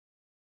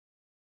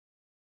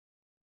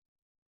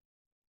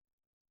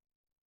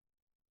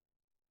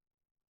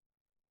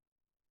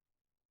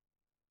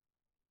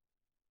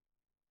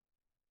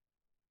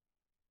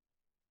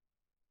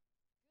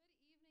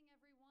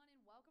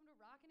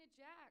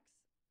Jax.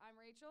 I'm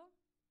Rachel.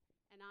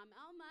 And I'm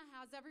Elma.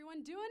 How's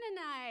everyone doing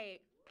tonight?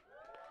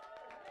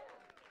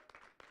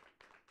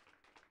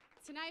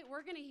 Tonight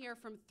we're going to hear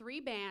from 3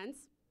 bands,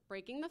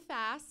 Breaking the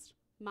Fast,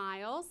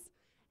 Miles,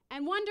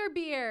 and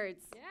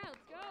Wonderbeards. Yeah,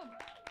 let's go.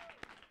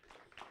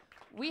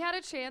 We had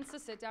a chance to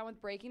sit down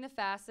with Breaking the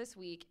Fast this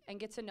week and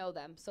get to know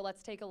them, so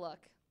let's take a look.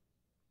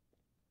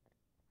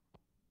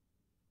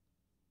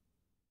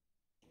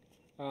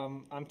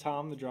 I'm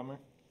Tom, the drummer.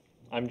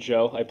 I'm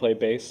Joe. I play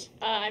bass.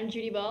 I'm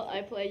Judy Bell.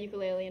 I play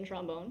ukulele and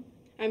trombone.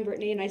 I'm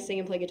Brittany, and I sing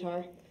and play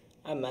guitar.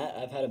 I'm Matt.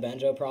 I've had a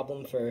banjo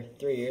problem for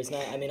 3 years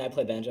now. I mean, I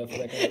play banjo for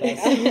Breaking the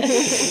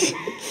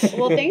Fast.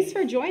 Well, thanks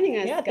for joining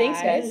us, guys.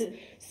 Thanks, guys.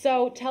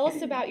 So tell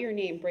us about your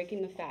name,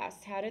 Breaking the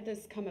Fast. How did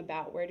this come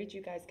about? Where did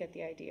you guys get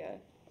the idea?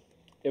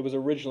 It was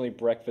originally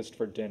breakfast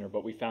for dinner,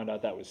 but we found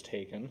out that was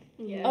taken.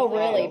 Yeah. Oh,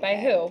 really? By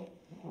who?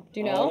 Do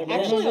you know?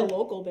 Actually, a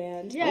local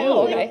band. Yeah,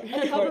 Oh, it was like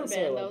okay. a cover So,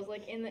 band that was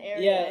like in the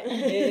area. Yeah,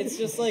 it's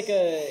just like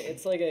a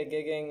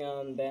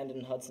gigging band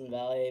in Hudson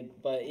Valley.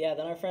 But yeah,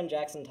 then our friend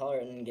Jackson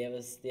Tollerton gave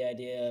us the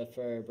idea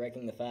for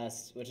Breaking the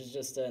Fast, which is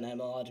just an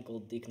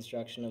etymological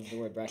deconstruction of the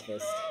word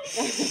breakfast.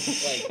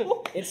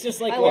 It's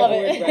just like I where love the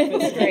word it.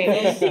 breakfast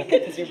It's great.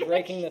 because you're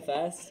breaking the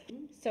fast.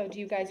 So do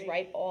you guys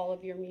write all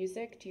of your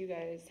music? Do you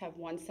guys have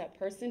one set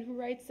person who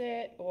writes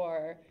it,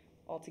 or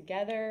all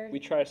together? We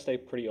try to stay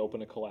pretty open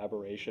to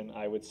collaboration,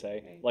 I would say.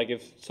 Okay. Like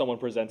if someone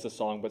presents a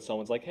song, but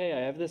someone's like, hey, I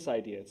have this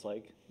idea. It's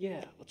like,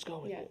 yeah, let's go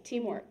with Yeah, it.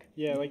 teamwork.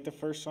 Yeah, like the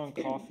first song,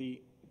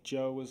 Coffee,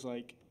 Joe was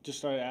like, just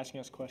started asking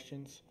us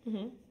questions.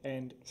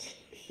 And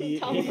he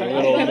Tom he was found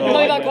like, "Little out known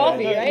Talking about man."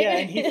 coffee, right? Yeah,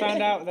 and he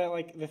found out that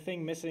like the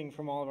thing missing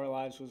from all of our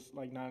lives was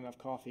like not enough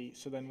coffee.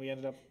 So then we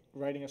ended up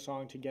writing a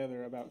song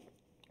together about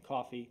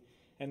coffee.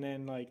 And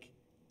then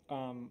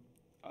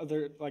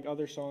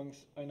other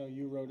songs, I know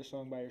you wrote a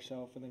song by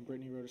yourself, and then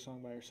Brittany wrote a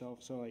song by herself.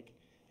 So like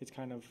it's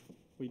kind of,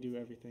 we do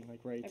everything, like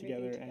write Everything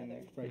together together.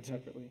 and write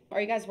separately.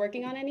 Are you guys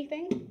working on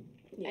anything?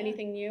 Yeah.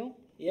 Anything new?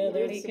 Yeah, that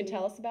there's you can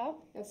tell us about?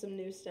 Got some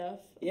new stuff.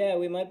 Yeah,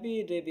 we might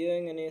be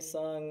debuting a new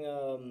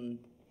song,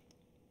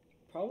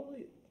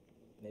 probably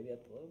maybe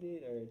at the Low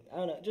Beat, or I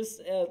don't know,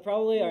 just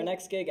probably our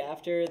next gig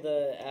after.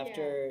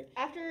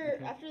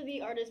 After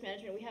the artist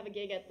management, we have a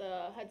gig at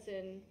the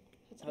Hudson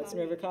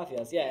River Coffee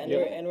House, yeah, and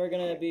Yeah. we're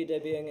gonna be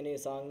debuting a new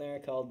song there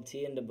called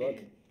 "Tea and a Book."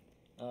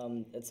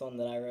 It's one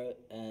that I wrote,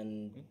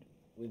 and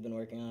we've been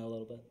working on it a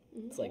little bit.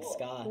 It's like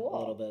ska a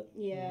little bit.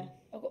 Yeah.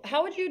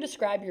 How would you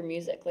describe your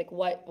music? Like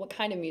what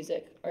kind of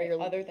music are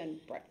your Other than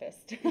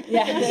breakfast.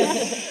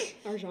 Yeah.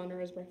 Our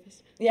genre is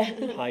breakfast. Yeah.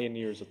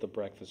 Pioneers of the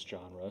breakfast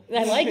genre.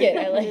 I like it.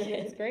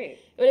 It's great.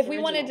 But if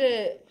you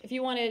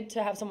wanted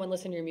to have someone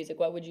listen to your music,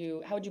 how would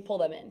you pull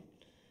them in?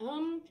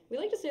 We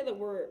like to say that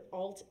we're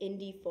alt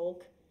indie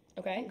folk.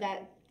 Okay.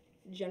 That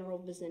general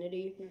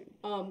vicinity.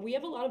 We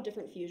have a lot of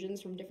different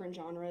fusions from different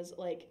genres.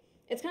 Like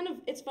it's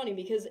funny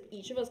because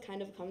each of us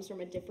kind of comes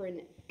from a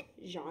different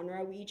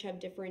genre. We each have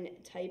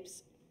different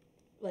types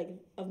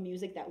of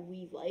music that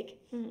we like.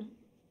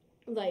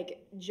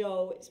 Like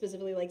Joe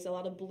specifically likes a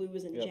lot of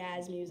blues and Yep.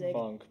 jazz music.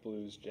 Funk,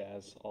 blues,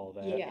 jazz, all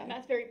that. Yeah.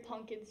 Matt's very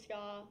punk and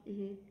ska.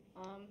 hmm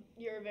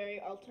You're very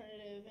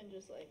alternative and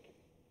just like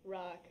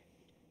rock.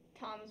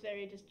 Tom's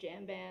very just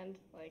jam band,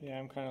 like Yeah,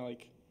 I'm kind of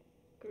like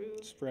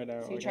groove. spread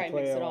out. So you like, try I and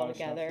play mix a it all lot of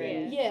stuff, together. yeah.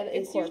 and Yeah,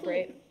 it's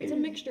incorporate. usually, it's a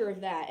mixture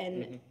of that,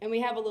 and we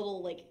have a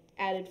little like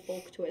added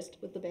folk twist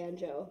with the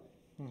banjo.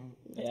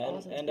 Yeah,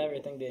 awesome. and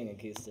everything being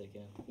acoustic,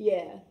 you know.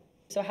 Yeah.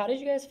 So how did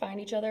you guys find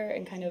each other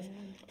and kind of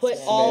put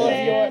all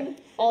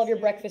of your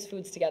breakfast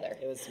foods together?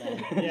 It was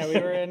Sman. Yeah, we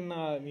were in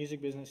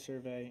music business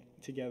survey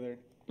together.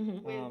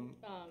 With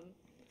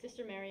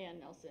Sister Marianne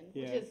Nelson,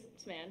 Yeah. which is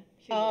Sman.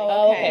 She's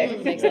Oh,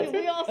 okay. Makes sense.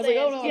 We all I was say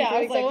like, oh it. no, Yeah,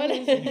 I was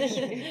like,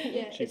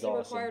 Yeah, She's it's a awesome.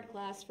 required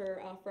class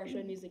for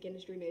freshman music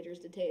industry majors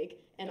to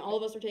take, and all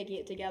of us were taking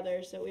it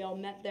together. So we all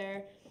met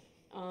there.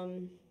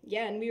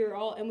 Yeah, and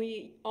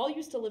we all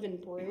used to live in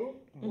Brew.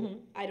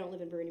 I don't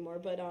live in Brew anymore,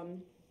 but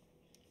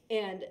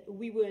and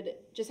we would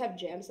just have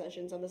jam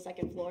sessions on the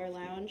second floor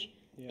lounge,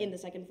 Yeah. in the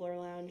second floor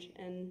lounge,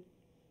 and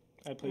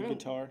I played Oh.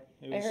 guitar.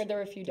 It I was heard there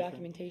were a few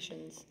different.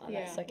 documentations on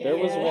Yeah. that second. There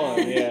was Yeah.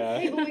 one, yeah.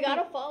 Hey, but we got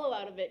a follow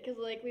out of it because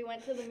like we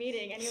went to the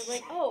meeting and he was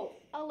like, "Oh,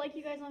 I'll like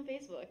you guys on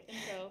Facebook," and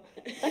so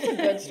That's a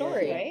good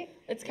story. Right?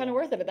 It's kind of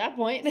worth it at that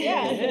point.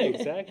 Yeah. Yeah,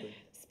 exactly.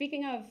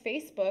 Speaking of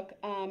Facebook,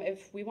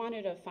 if we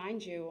wanted to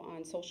find you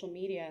on social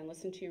media and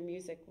listen to your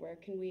music, where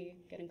can we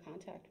get in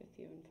contact with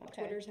you? And find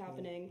Twitter's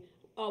happening.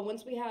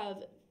 Once we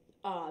have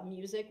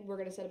music, we're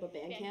gonna set up a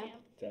band camp.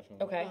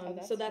 Definitely. Okay.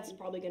 So that's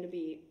probably gonna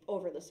be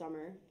over the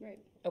summer. Right.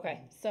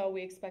 Okay. So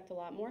we expect a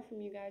lot more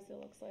from you guys, it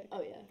looks like.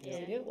 Oh yeah. Yes,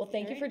 we do. Well,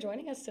 thank you for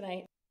joining us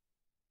tonight.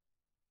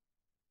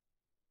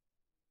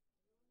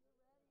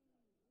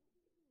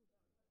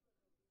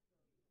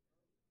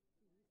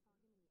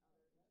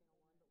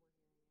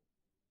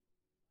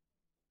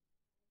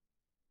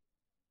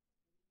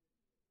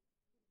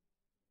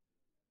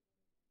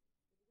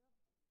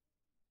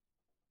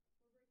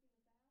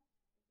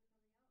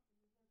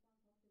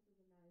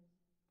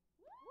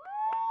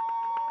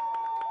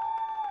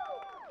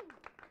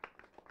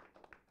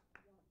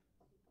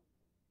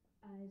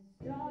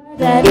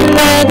 That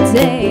the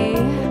day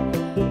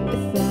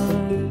with a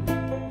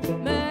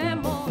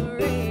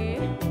memory,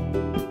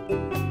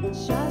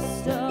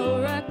 just a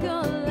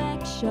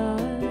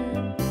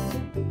recollection,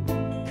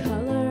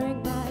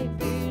 coloring my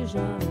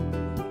vision,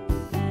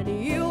 and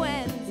you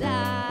and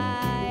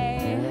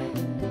I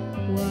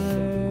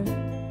were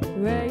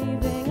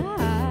raving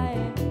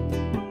high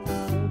up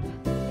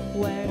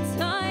where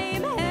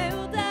time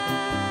held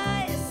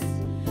us,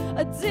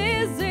 a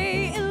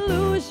dizzy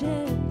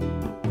illusion.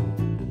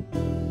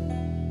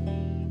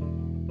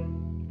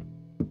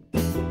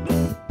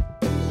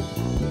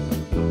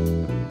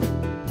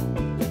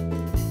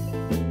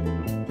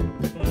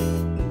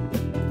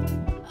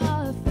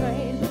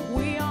 Afraid,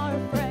 we are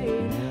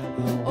afraid.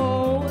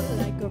 Oh,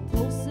 like our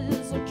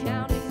pulses are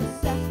counting the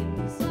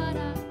seconds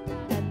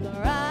and the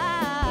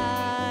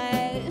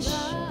rush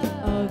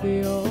of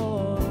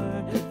your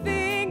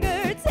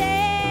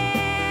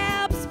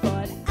fingertips.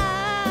 But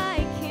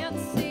I can't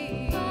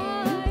see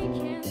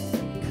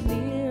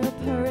clear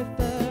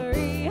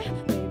periphery.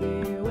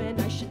 Maybe when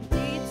I should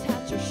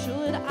detach, or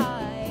should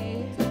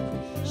I?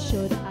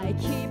 Should I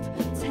keep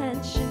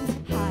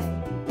tensions high?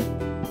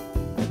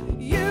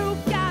 You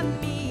got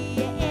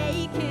me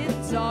aching,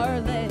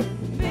 darling.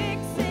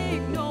 Mixed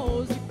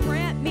signals you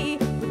grant me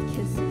with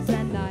kisses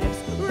and knives.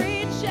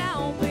 Reach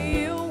out, but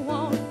you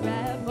won't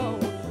grab. Oh,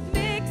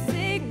 mixed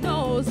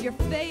signals, your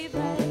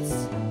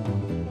favorites.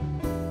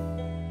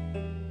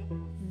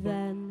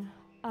 Then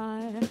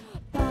our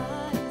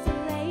bodies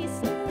lay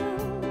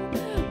still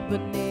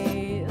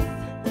beneath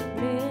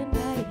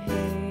midnight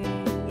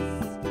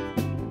haze.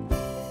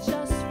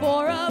 Just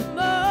for a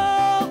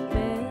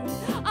moment,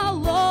 I'll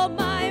lull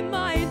my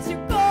mind to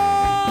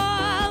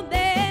go.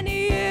 Then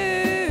you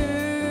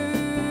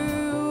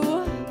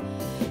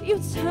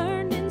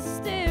turned and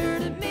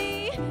stared at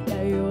me.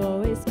 Yeah, you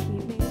always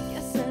keep me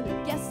guessing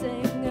and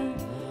guessing.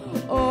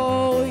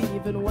 Oh,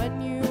 even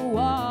when you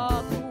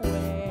walk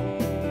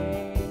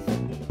away.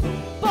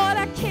 But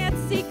I can't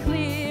see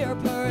clear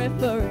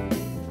periphery.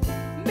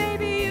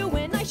 Maybe you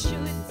and I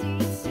should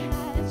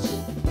detach.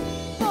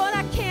 But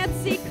I can't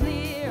see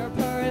clear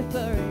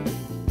periphery.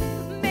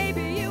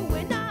 Maybe you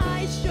and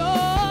I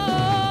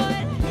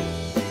should.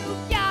 You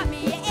got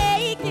me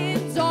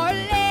aching,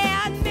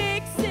 darling.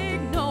 Mixed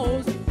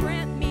signals you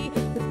grant me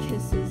with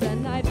kisses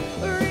and knives.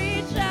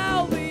 Reach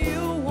out, but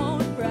you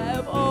won't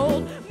grab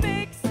hold.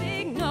 Mixed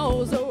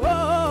signals, oh.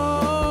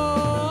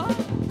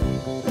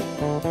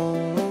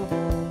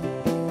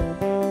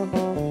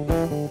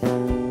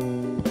 You've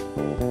got me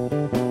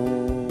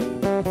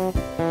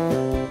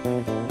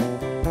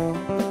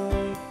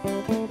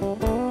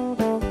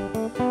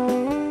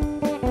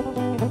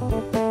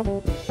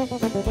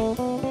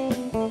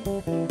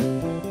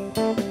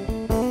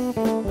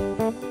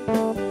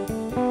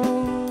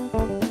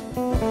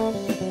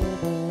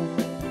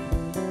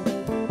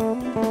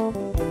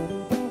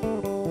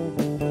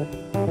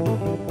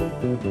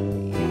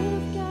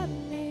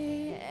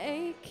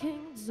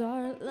aching,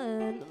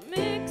 darling.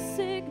 Mixed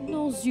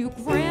signals you grant me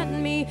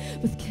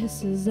with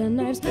kisses and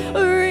knives.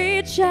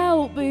 Reach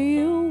out, but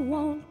you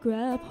won't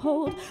grab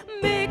hold.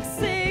 Mixed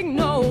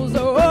signals,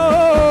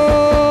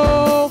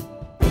 oh.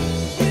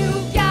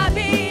 You've got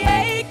me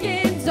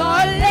aching,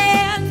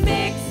 darling.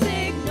 Mixed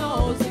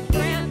signals you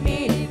grant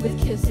me with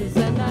kisses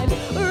and knives.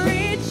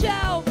 Reach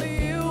out, but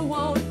you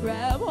won't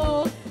grab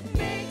hold.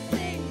 Mixed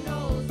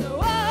signals,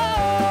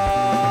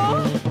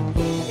 oh.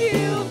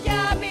 You've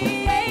got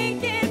me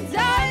aching,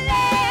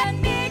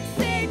 darling. Mixed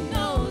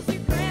signals you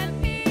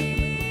grant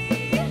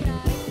me.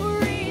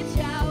 Reach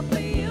out,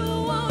 but you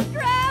won't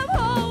grab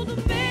hold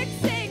of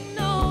mixed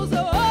signals.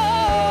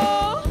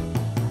 Oh, I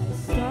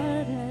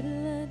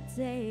started the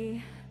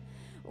day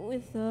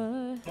with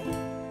a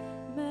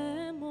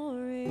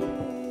memory.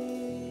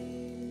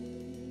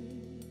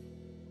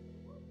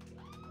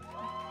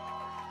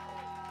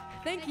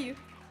 Thank you.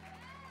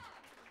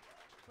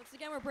 Once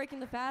again, we're breaking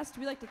the fast.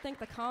 We'd like to thank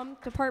the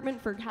comm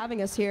department for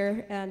having us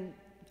here, and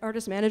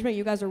artist management.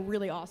 You guys are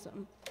really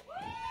awesome.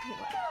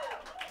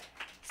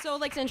 So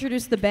I'd like to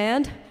introduce the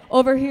band.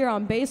 Over here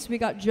on bass, we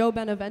got Joe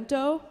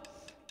Benevento.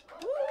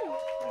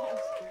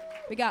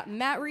 We got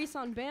Matt Reese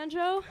on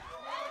banjo.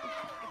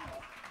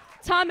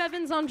 Tom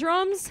Evans on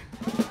drums.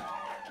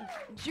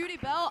 Judy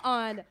Bell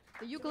on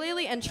the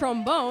ukulele and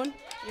trombone.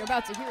 You're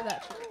about to hear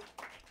that.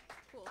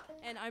 Cool.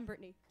 And I'm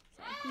Brittany.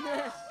 Thank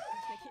you.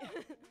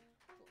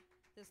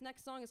 This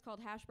next song is called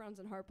Hash Browns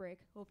and Heartbreak.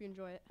 Hope you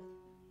enjoy it.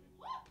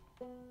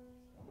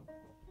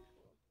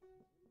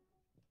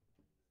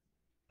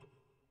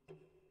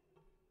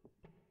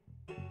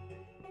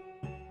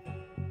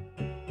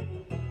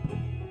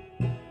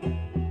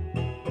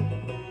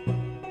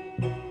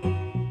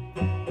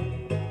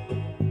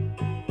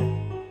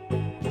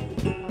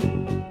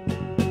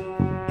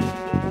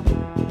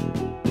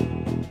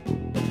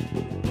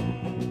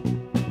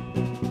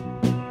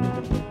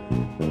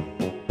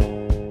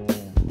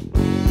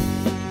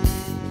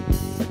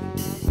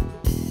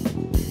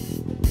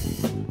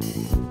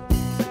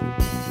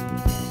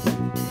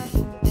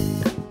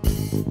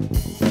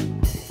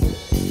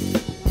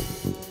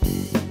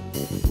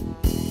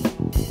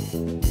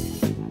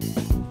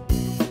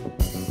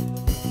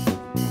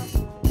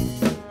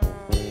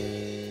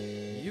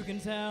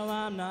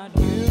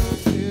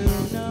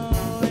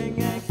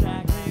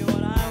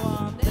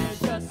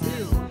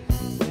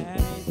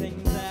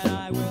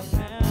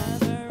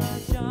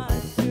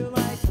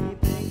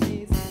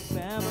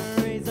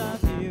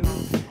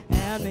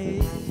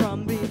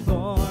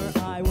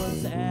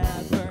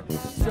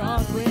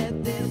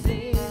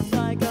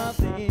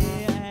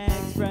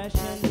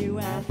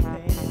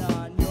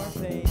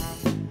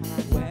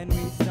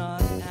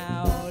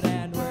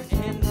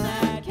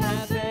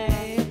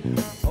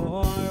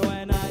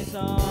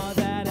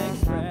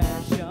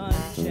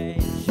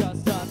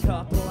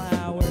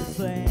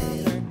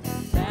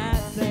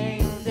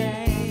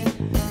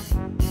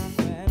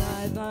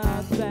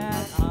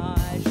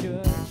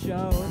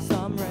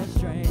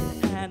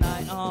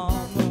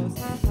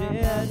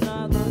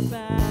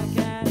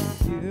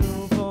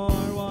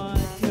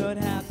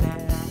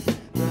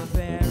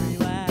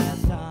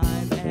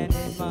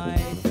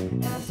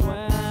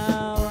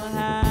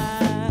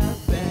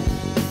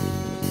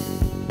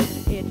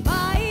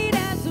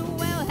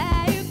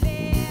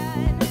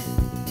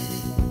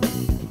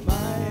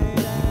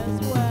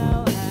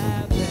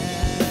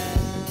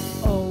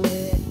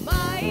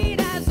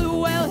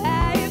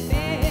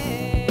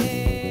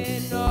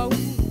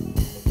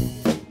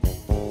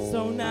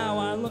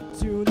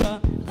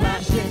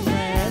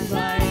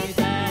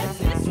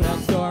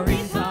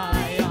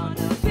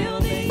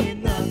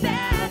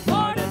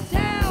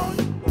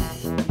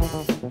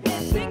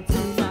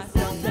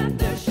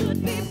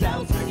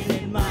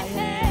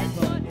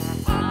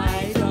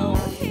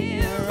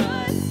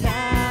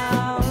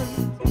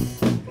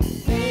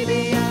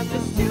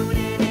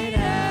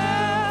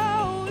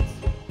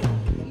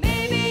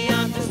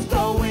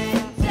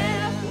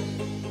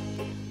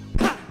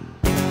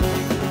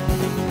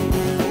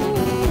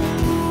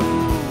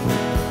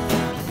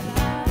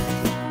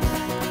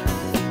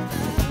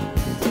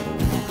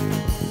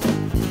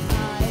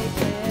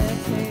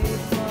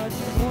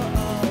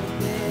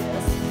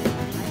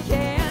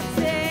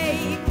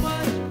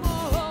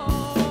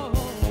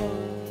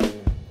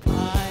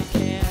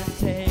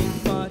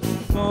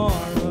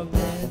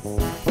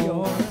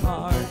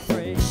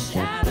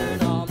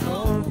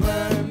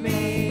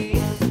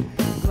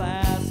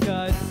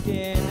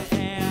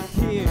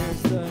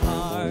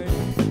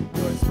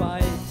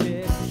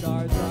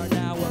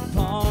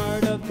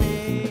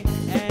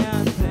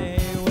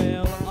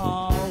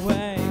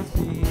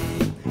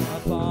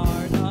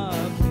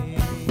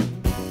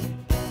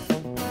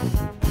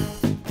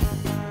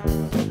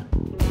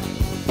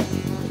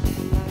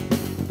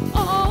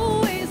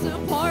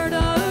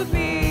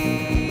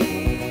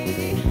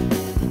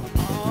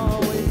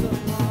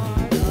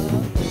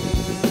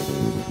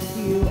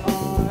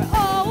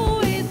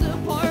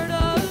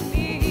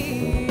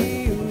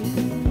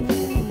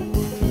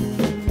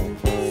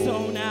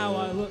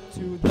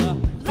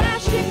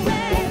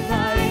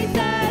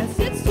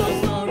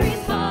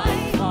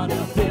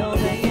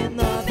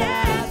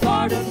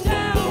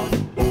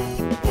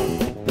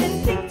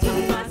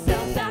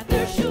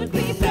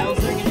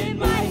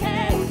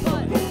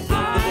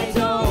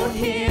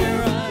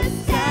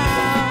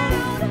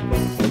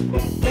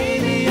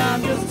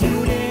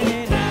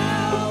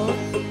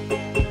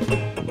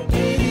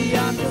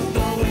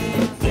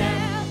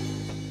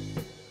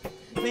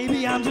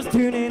 I'm just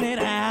tuning it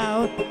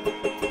out.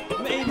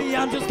 Maybe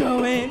I'm just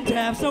going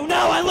deaf. So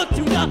now I look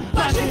to the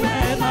flashing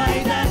red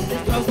light and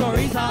these 12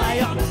 stories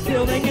high on a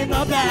building in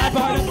the bad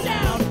part of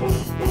town.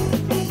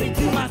 Think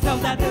to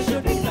myself that there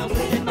should be bells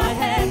in my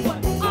head,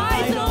 but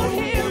I don't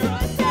hear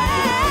a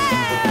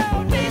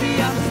sound.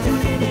 Maybe I'm just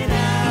tuning it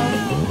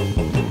out.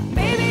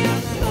 Maybe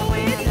I'm just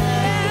going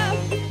deaf.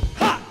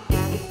 Ha!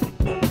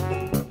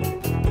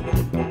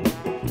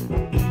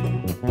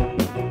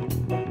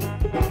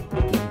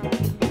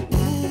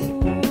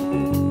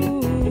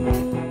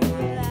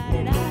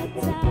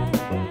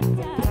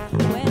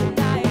 When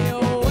I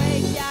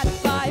awake at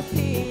 5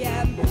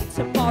 p.m.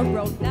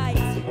 tomorrow night,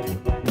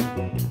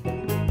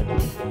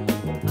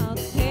 I'll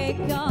take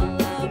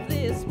all of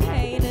this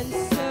pain and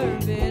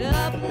serve it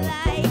up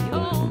like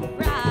home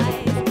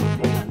fries,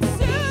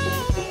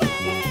 consumed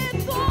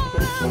with all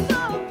of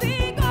the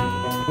vigor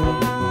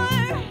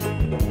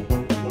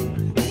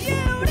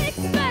you'd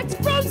expect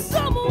from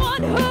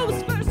someone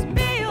whose first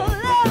meal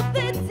of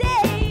the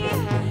day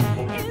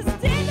is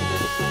dinner.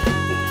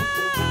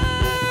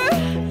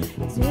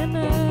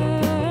 Dinner,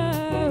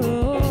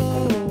 oh,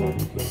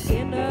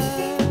 dinner,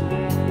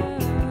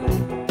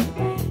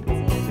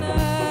 dinner,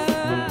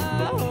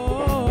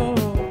 oh.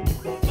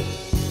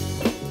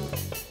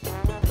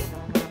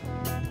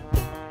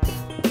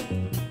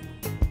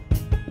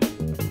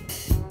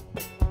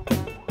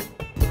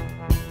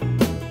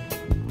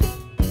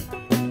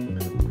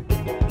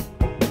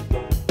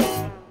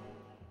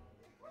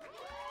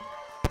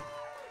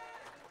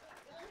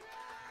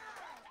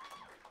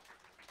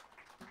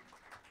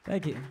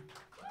 Thank you.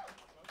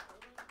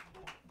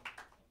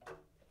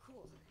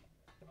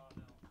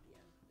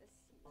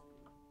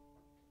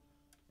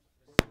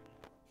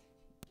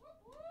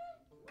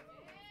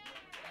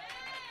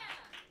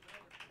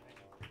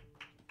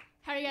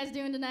 How are you guys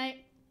doing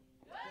tonight?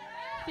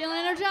 Feeling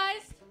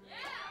energized?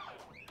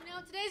 You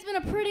know, today's been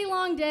a pretty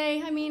long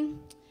day. I mean,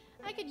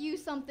 I could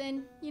use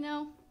something, you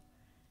know?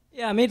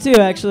 Yeah, me too,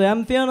 actually.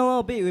 I'm feeling a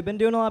little beat. We've been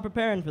doing a lot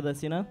preparing for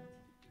this, you know?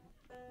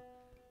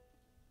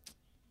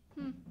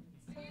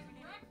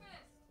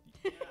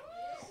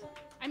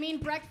 I mean,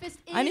 breakfast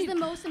I is need- the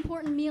most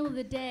important meal of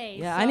the day.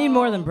 Yeah, I need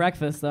more than so-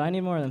 breakfast, though. I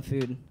need more than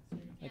food.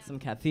 Like some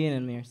caffeine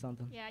in me or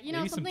something. Yeah, you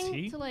know,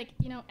 something to, like,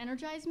 you know,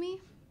 energize me.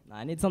 Nah,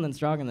 I need something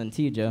stronger than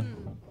tea, Joe.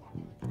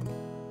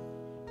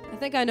 I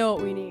think I know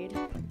what we need.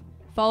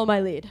 Follow my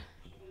lead.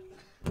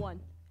 1,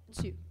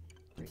 2,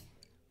 3,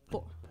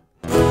 4.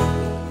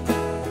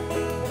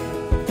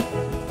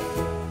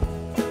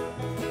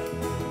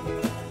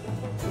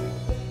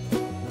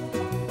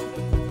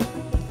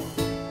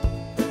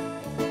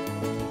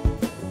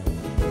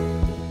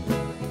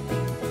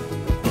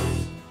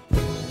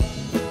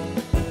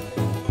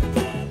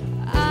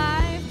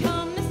 I've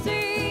come to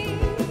see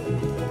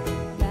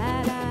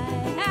that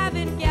I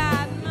haven't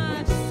got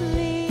much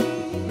sleep,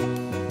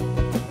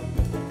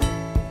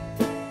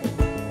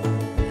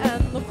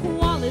 and the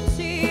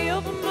quality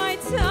of my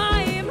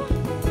time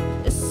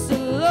is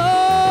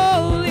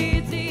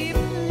slowly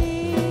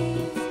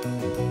depletes.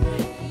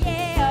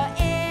 Yeah,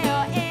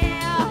 yeah,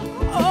 yeah.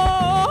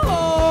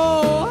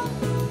 Oh.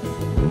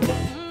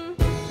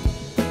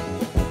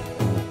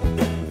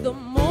 The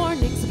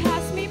mornings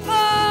pass me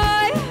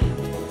by,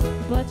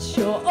 but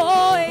you'll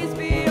always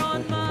be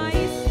on my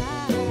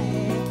side.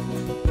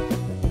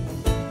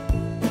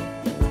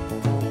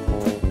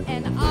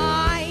 And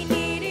I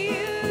need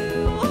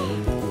you.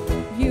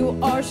 You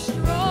are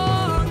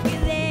stronger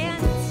than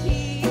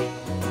tea.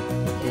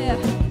 Yeah,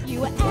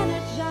 you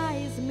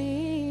energize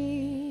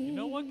me. You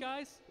know what,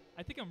 guys?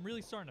 I think I'm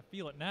really starting to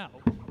feel it now.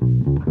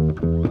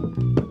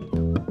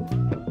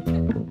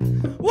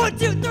 1,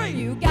 2, 3.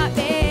 You got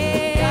me.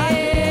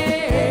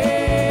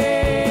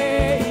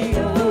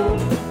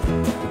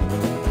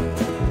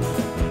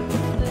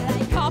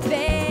 Like coffee.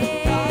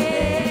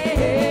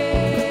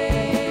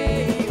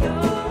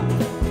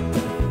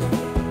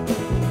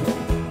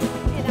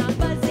 And I'm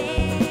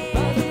buzzing.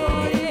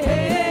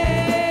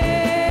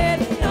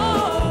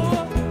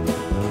 No.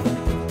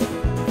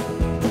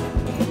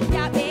 You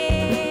got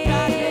me.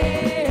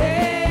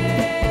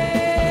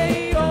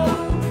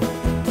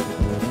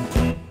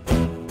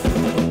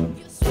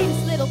 You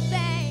sweetest little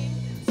thing.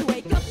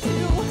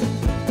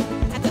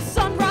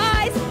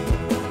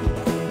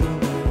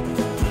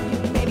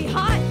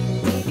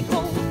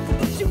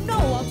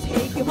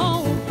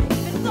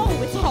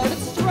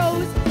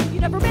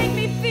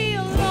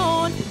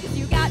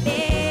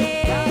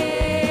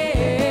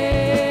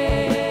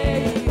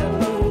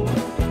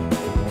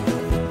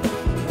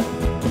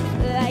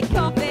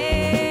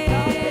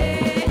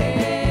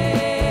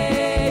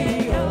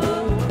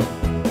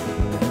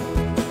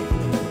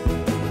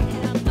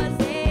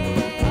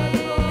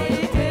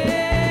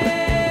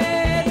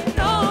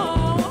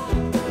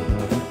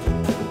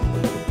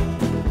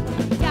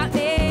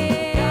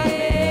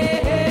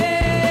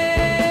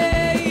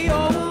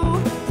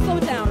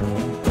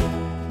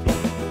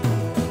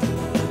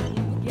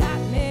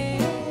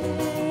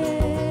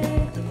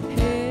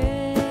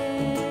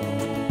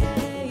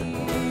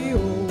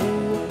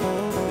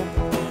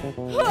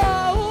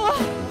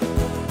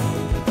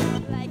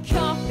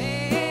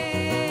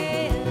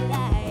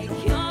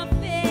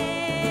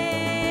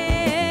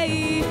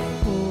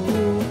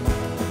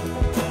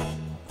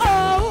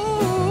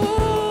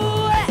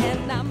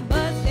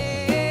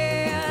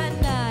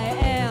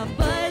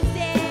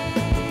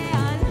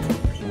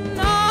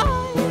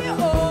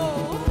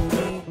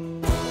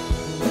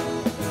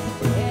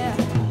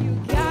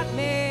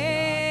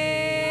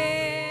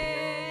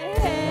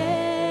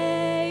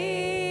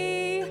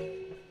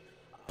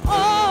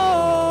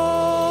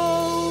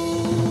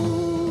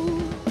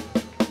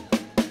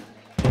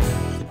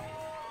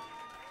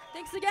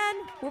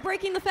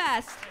 Breaking the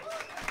Fast.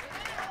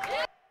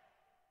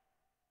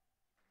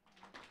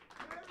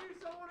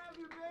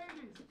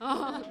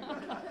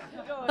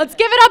 Let's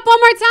give it up one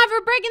more time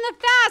for Breaking the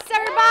Fast,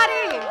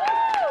 everybody.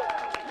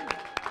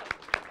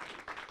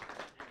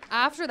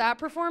 After that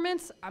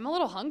performance, I'm a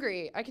little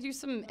hungry. I could use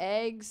some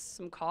eggs,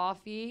 some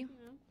coffee.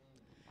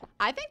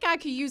 I think I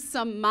could use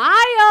some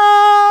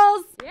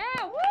Miles.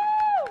 Yeah,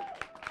 woo!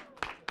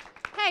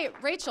 Hey,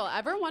 Rachel,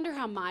 ever wonder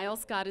how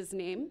Miles got his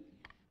name?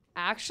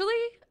 Actually,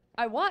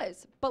 I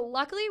was. But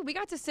luckily, we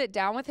got to sit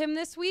down with him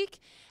this week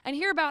and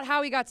hear about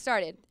how he got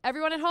started.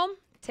 Everyone at home,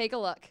 take a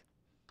look.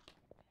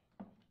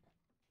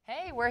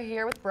 Hey, we're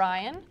here with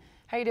Brian.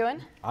 How you doing?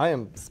 I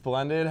am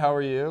splendid. How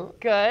are you?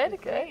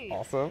 Good, good.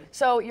 Awesome.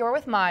 So you're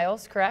with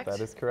Miles, correct?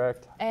 That is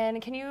correct.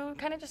 And can you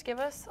kind of just give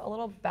us a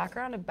little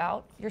background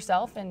about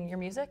yourself and your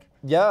music?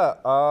 Yeah,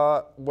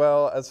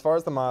 well, as far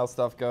as the Miles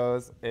stuff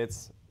goes,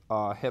 it's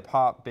hip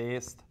hop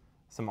based,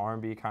 some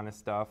R&B kind of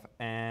stuff,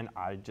 and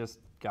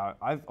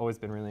I've always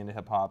been really into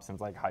hip hop since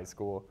like high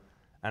school,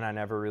 and I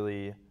never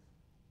really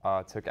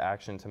took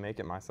action to make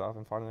it myself,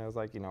 and finally I was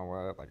like, you know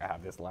what, like I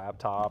have this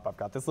laptop, I've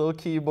got this little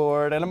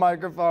keyboard and a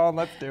microphone,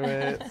 let's do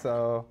it.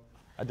 So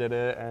I did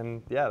it,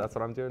 and yeah, that's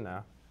what I'm doing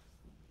now.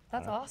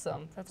 That's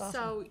awesome. That's awesome.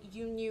 So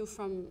you knew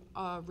from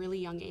a really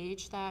young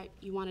age that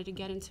you wanted to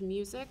get into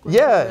music?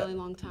 Yeah. For a really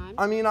long time?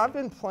 I mean, I've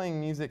been playing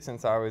music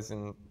since I was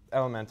in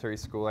elementary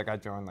school. Like I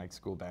joined like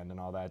school band and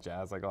all that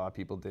jazz, like a lot of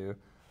people do.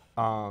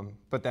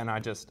 But then I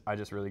just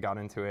really got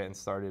into it and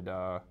started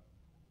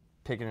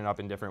picking it up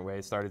in different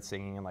ways, started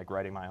singing and like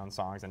writing my own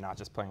songs and not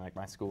just playing like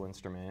my school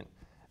instrument.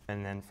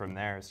 And then from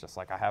there, it's just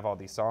like I have all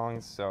these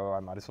songs, so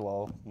I might as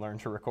well learn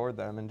to record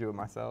them and do it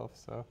myself.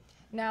 So.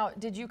 Now,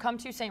 did you come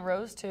to St.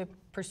 Rose to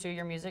pursue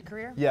your music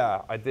career?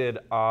 Yeah, I did.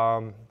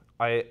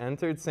 I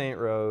entered St.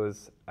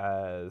 Rose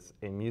as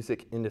a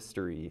music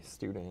industry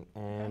student,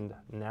 and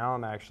now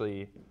I'm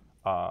actually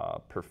a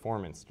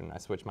performance student. I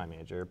switched my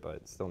major,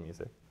 but still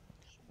music.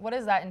 What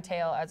does that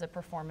entail as a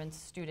performance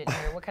student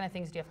here? What kind of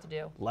things do you have to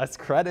do? Less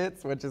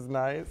credits, which is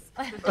nice,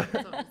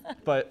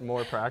 but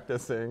more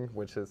practicing,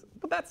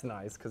 but that's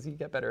nice because you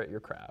get better at your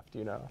craft,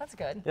 you know? That's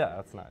good.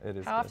 Yeah, it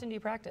is How often do you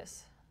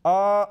practice?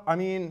 I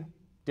mean,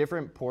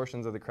 different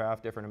portions of the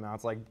craft, different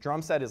amounts. Like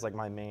drum set is like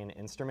my main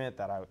instrument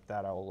that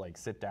I'll like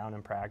sit down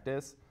and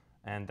practice,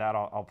 and that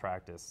I'll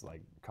practice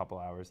like a couple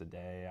hours a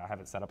day. I have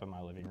it set up in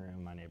my living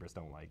room. My neighbors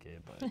don't like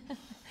it, but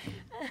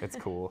it's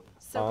cool.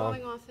 So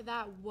going off of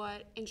that,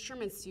 what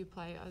instruments do you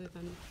play other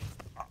than?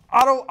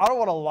 I don't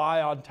want to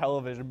lie on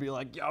television and be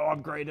like, yo,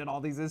 I'm great at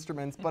all these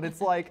instruments, but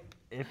it's like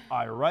if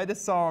I write a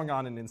song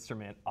on an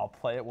instrument, I'll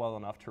play it well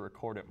enough to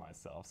record it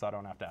myself, so I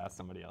don't have to ask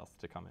somebody else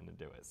to come in and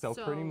do it. So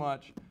pretty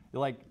much,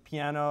 like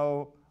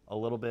piano a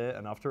little bit,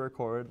 enough to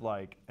record,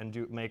 like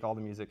and make all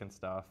the music and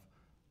stuff.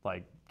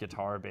 Like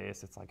guitar,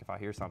 bass, it's like if I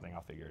hear something,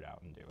 I'll figure it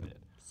out and do it.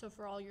 So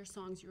for all your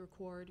songs, you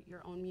record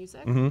your own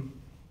music? Mm-hmm.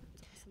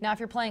 Now, if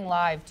you're playing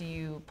live, do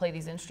you play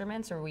these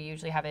instruments, or we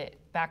usually have it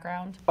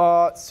background?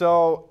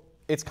 So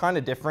it's kind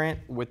of different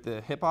with the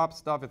hip hop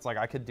stuff. It's like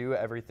I could do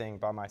everything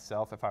by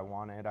myself if I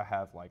wanted. I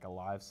have like a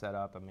live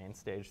setup, a main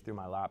stage through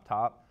my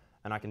laptop,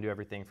 and I can do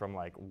everything from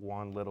like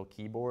one little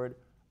keyboard.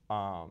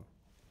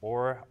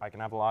 Or I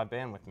can have a live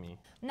band with me.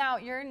 Now,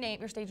 your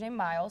stage name,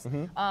 Miles.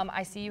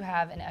 I see you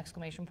have an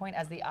exclamation point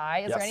as the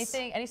I. Is there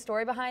any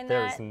story behind that?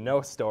 There is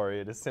no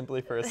story. It is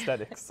simply for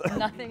aesthetics.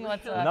 Nothing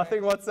whatsoever.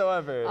 Nothing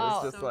whatsoever.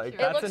 Oh, it's just like,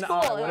 cute. that's an cool.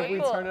 I. What if we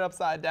turn it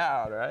upside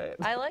down, right?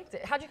 I liked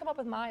it. How'd you come up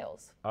with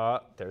Miles?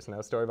 There's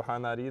no story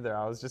behind that either.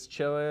 I was just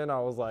chilling. I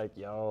was like,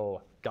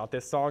 yo, got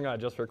this song I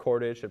just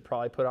recorded. Should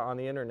probably put it on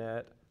the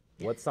internet.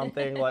 What's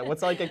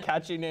like a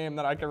catchy name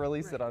that I can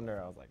release it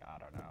under? I was like, I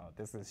don't know.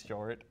 This is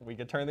short. We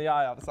could turn the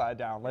I upside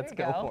down. Let's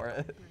go for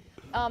it.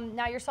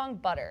 Now your song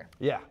Butter.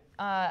 Yeah.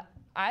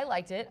 I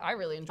liked it. I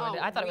really enjoyed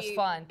it. I thought it was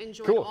fun.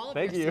 Cool.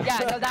 Thank you. Yeah,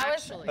 no,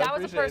 that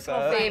was a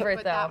personal favorite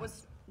though. That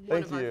was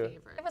one of our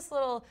favorites. Give us a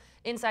little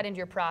insight into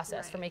your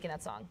process for making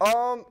that song.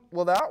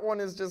 Well, that one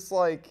is just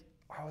like,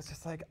 I was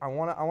just like, I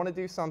want to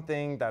do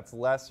something that's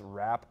less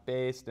rap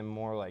based and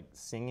more like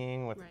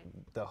singing with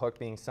the hook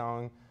being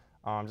sung.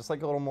 Just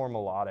like a little more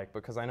melodic,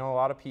 because I know a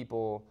lot of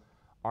people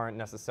aren't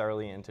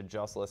necessarily into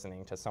just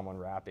listening to someone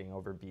rapping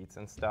over beats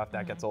and stuff.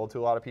 That gets old to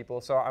a lot of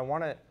people. So I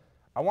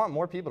want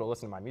more people to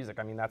listen to my music.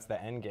 I mean, that's the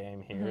end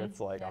game here. It's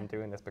like I'm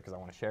doing this because I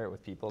want to share it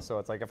with people. So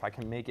it's like if I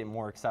can make it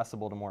more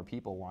accessible to more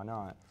people, why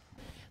not?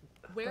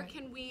 Where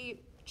can we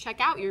check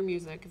out your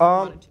music if you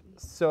wanted to?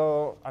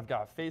 So I've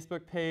got a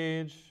Facebook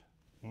page,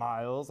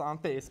 Miles on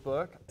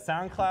Facebook.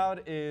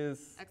 SoundCloud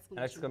is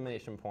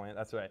exclamation point.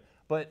 That's right.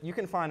 But you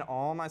can find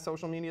all my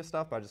social media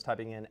stuff by just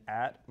typing in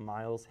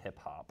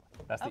 @MilesHipHop.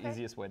 That's the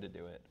easiest way to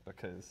do it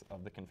because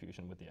of the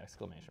confusion with the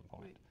exclamation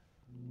point.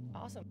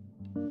 Awesome.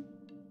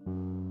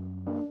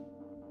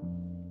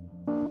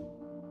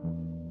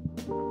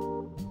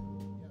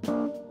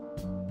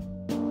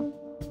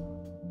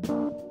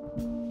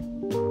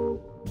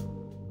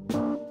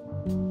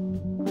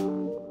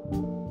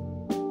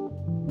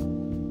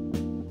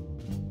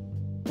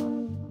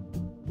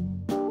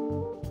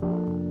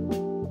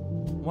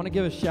 Want to to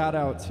give a shout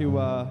out to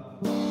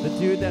the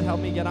dude that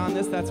helped me get on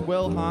this. That's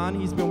Will Hahn.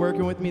 He's been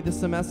working with me this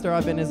semester.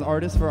 I've been his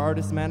artist for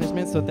artist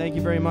management, so thank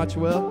you very much,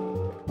 Will.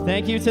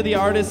 Thank you to the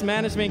artist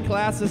management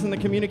classes and the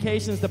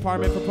communications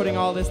department for putting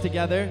all this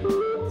together.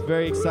 It's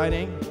very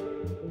exciting.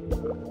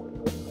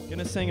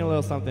 Gonna sing a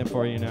little something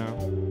for you now.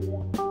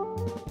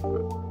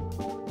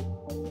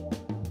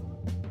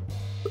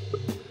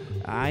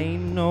 I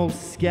ain't no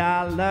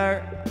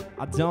scholar,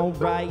 I don't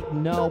write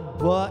no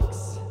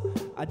books.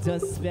 I done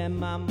spent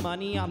my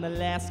money on the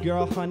last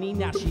girl, honey,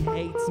 now she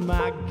hates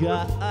my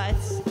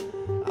guts.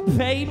 I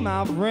paid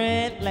my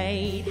rent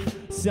late,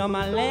 so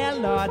my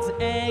landlord's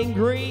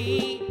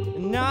angry.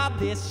 And all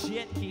this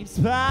shit keeps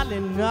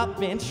piling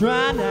up and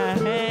trying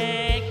to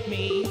hang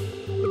me.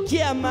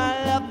 Get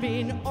my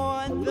loving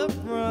on the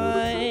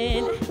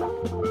run.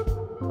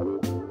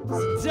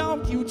 So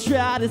don't you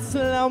try to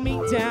slow me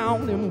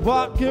down and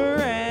walk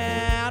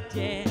around,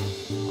 yeah.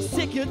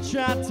 Sick of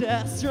trying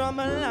to strum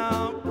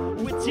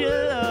along with your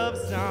love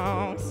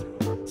songs.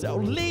 So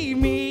leave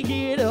me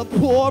here to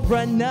pour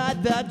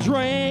another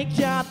drink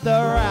out the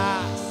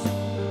rocks.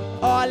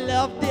 All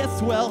of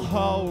this will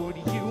hold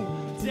you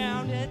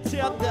down into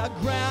the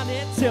ground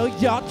until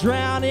you're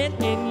drowning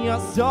in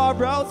your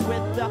sorrows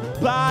with a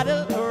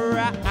bottle of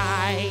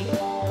rye.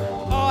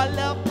 All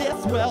of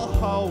this will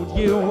hold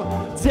you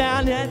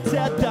down into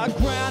the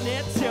ground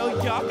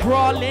until you're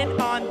crawling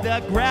on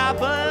the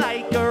gravel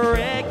like a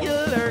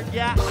regular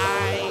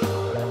guy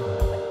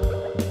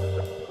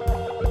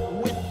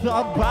with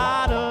a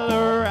bottle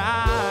of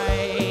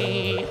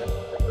rye.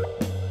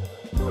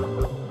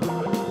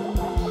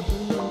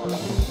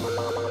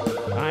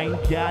 I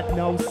ain't got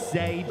no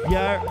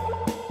savior,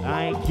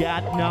 I ain't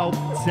got no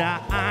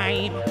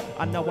time.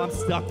 I know I'm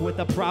stuck with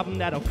a problem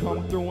that'll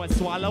come through and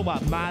swallow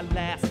up my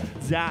last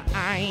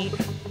dime.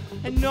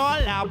 And all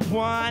I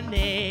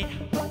wanted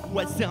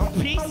was some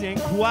peace and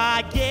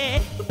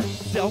quiet.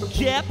 So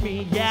get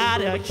me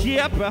out of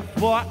here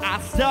before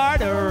I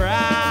start a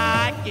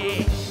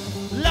rocket.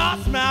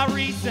 Lost my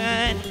reason,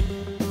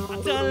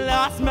 I done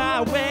lost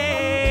my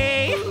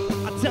way.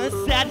 I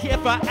done sat here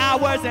for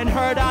hours and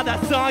heard all the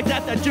songs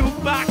that the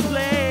jukebox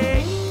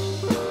play.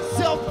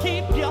 So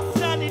keep your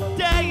sunny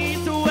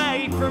days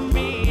away from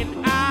me,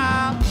 and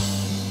I'll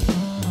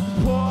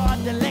pour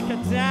the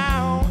liquor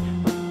down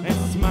and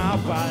smile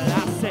while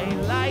I say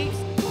life's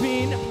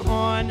been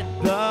on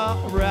the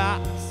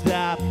rocks.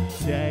 I've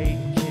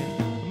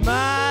taken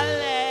my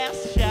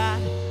last shot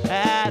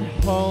at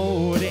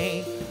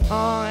holding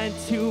on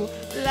to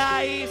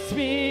life's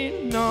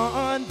been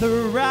on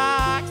the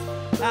rocks.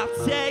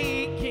 I've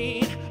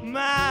taken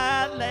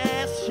my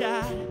last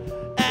shot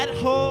at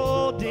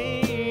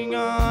holding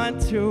on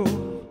to.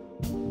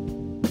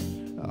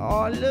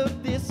 All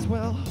of this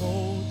will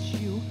hold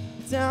you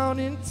down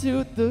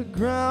into the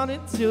ground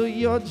until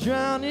you're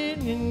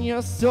drowning in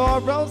your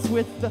sorrows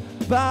with a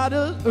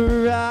bottle of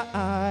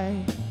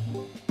rye.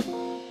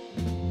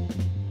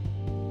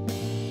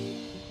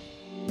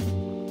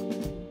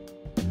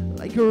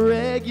 Like a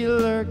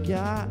regular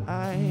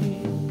guy.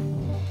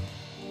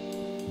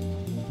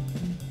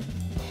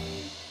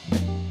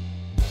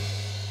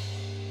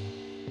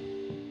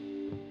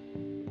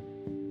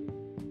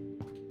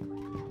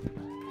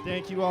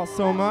 Thank you all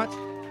so much.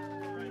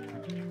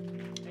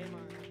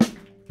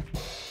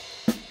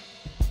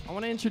 I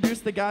want to introduce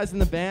the guys in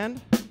the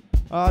band.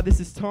 This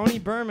is Tony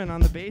Berman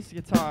on the bass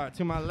guitar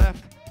to my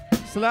left.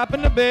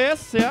 Slapping the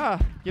bass, yeah.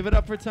 Give it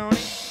up for Tony.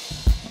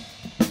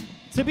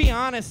 To be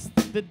honest,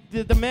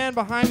 the man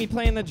behind me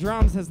playing the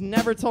drums has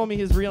never told me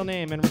his real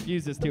name and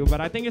refuses to, but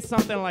I think it's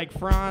something like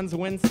Franz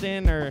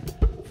Winston or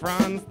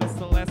Franz the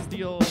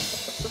celestial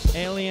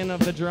alien of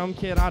the drum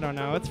kit. I don't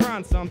know. It's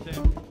Franz something.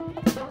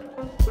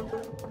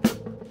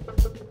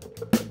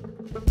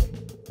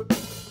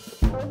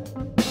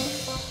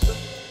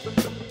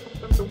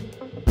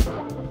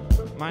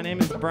 My name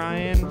is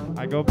Brian.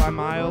 I go by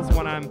Miles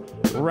when I'm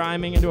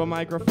rhyming into a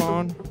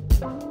microphone.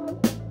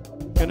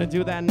 Gonna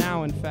do that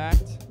now, in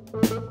fact.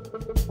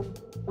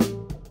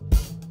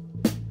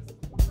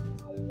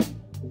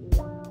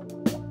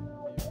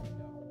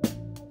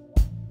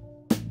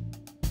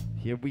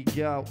 Here we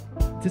go.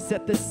 To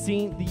set the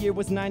scene, the year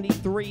was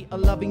 93. A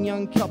loving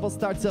young couple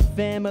starts a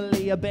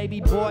family. A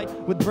baby boy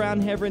with brown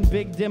hair and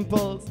big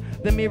dimples.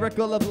 The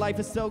miracle of life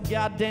is so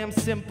goddamn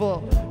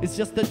simple. It's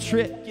just a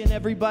trick and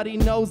everybody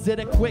knows it.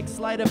 A quick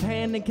sleight of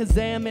hand and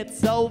kazam,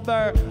 it's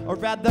over. Or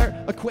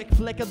rather, a quick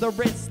flick of the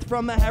wrist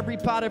from a Harry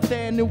Potter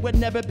fan who had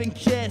never been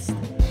kissed.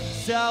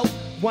 So,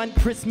 one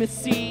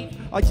Christmas Eve,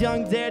 a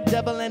young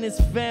daredevil and his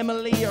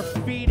family are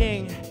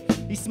feeding.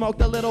 He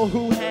smoked a little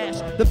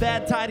hash. The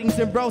bad tidings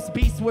and roast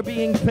beasts were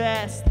being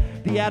passed.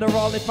 The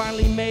Adderall, it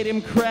finally made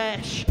him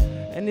crash.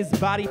 And his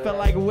body felt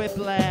like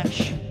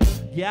whiplash.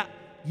 Yeah.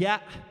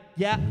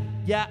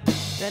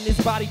 Then his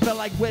body felt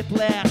like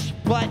whiplash.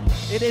 But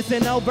it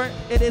isn't over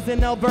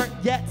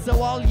yet.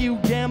 So all you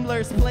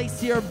gamblers,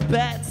 place your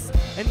bets.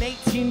 An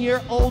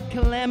 18-year-old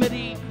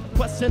calamity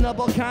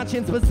questionable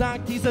conscience, but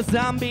Zonky's a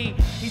zombie.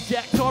 He's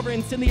Jack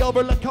Torrance in the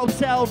Overlook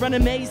Hotel,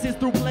 running mazes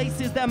through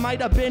places that might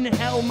have been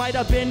hell, might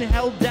have been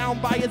held down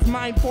by his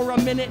mind for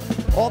a minute.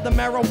 All the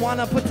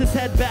marijuana puts his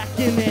head back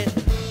in it.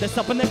 That's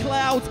up in the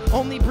clouds,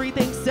 only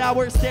breathing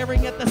sour,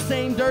 staring at the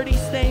same dirty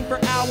stain for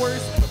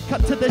hours.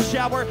 Cut to the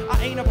shower,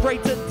 I ain't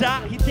afraid to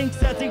die. He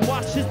thinks as he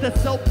washes the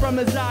soap from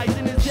his eyes.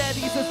 In his head,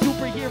 he's a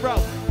superhero.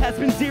 Has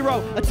been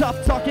zero, a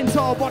tough talking,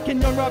 tall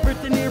walking young Robert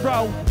De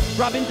Niro.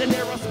 Robin De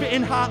Niro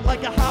spitting hot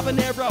like a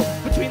habanero.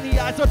 Between the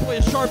eyes, our boy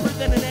is sharper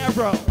than an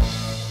arrow.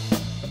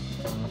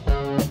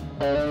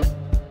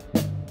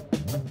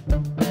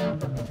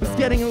 It's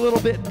getting a little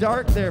bit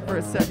dark there for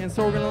a second,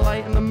 so we're gonna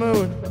lighten the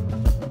mood.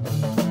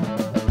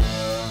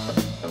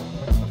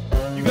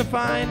 You can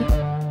find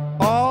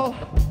all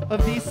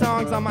of these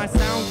songs on my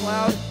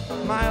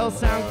SoundCloud.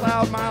 Miles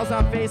SoundCloud, Miles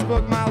on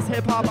Facebook, Miles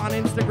Hip Hop on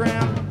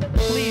Instagram.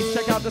 Please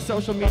check out the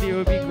social media, it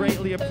would be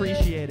greatly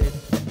appreciated.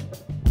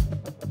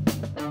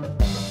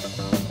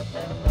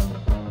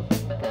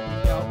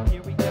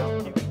 Here we go.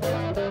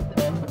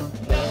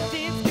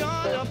 Nothing's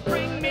gonna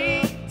bring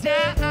me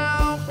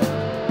down.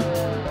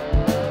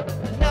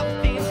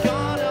 Nothing's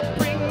gonna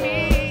bring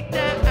me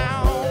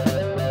down.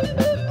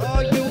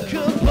 Oh, you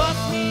could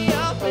bust me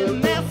up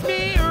and mess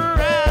me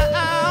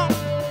around,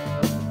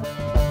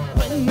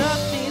 but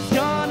nothing's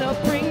gonna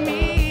bring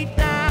me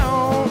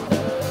down.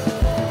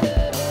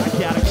 I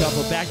got a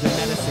couple bags of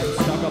medicine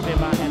stuck up in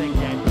my head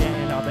again,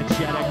 getting all the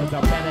cheddar, cause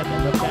I'm better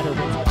than the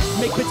veterans.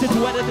 Make bitches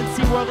wetter than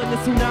SeaWorld in the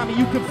tsunami.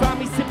 You can find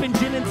me sipping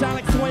gin and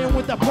tonic, swaying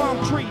with the palm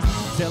trees.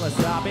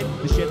 Psilocybin,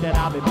 the shit that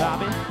I've been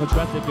bobbing. Don't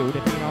trust a dude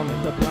if he don't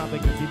lift the blunt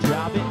because he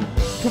driving.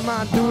 Come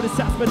on, dude, it's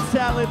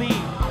hospitality.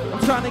 I'm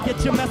trying to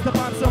get you messed up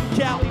on some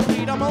Cali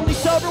weed. I'm only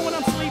sober when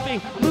I'm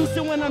sleeping,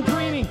 lucid when I'm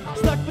dreaming.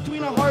 Stuck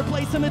between a hard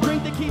place and a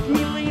drink that keeps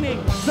me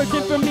leaning.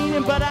 Searching for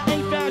meaning, but I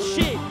ain't found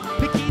shit.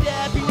 The key to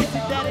happiness is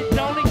that it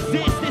don't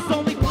exist. It's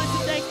only bliss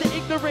and thanks to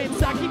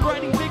ignorance. I keep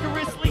writing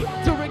vigorously.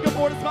 To rigor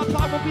mortis, my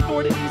plot won't be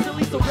thwarted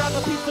easily. So grab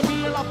a piece of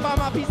me and I'll find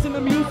my piece in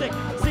the music.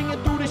 Singing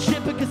through the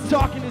shit because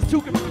talking is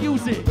too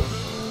confusing.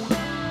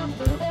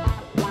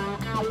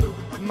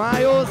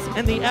 Miles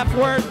and the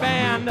F-Word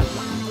Band.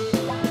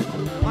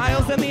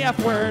 Miles and the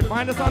F-Word.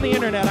 Find us on the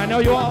internet. I know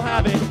you all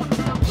have it.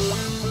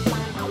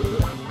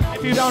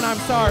 If you don't, I'm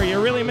sorry.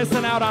 You're really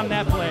missing out on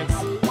Netflix.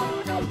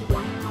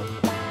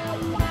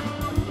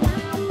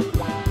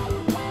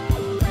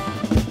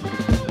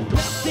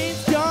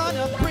 Nothing's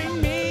gonna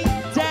bring me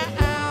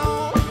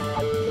down.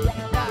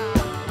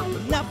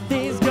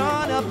 Nothing's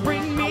gonna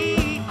bring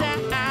me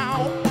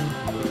down.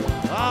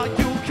 Oh,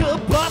 you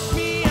could bust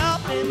me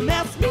up and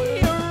mess me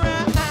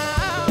around,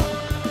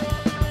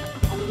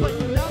 but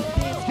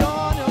nothing's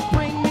gonna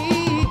bring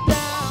me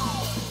down.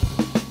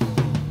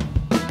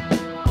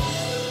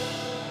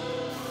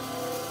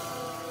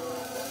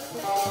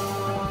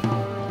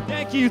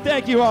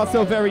 Thank you all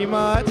so very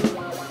much.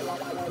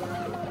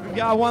 We've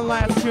got one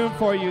last tune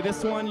for you.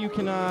 This one you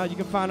can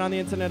find on the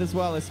internet as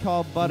well. It's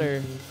called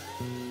Butter.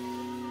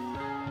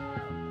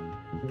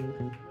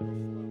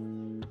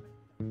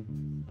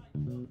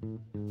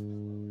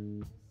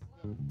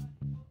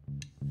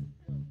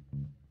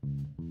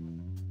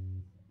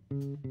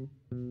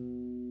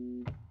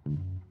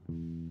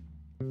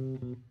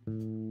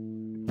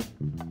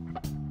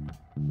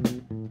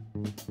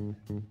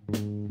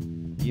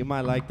 You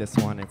might like this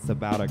one. It's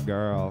about a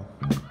girl.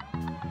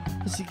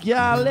 She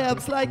got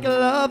lips like a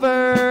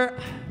lover.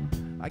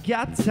 I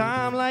got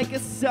time like a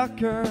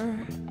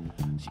sucker.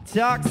 She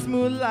talks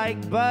smooth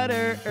like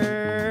butter.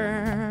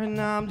 And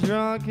I'm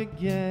drunk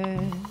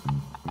again.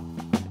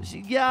 She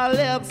got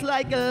lips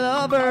like a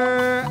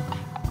lover.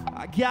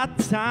 I got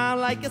time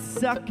like a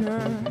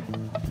sucker.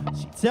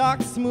 She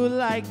talks smooth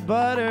like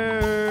butter.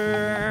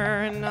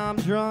 And I'm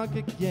drunk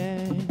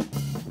again.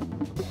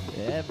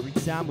 Every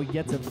time we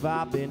get to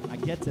vibing, I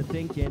get to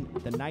thinking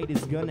the night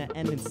is gonna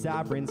end in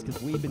sirens cause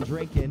we've been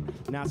drinking.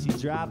 Now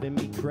she's driving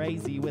me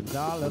crazy with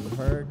all of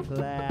her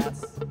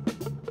class.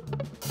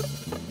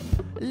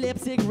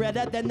 Lipstick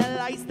redder than the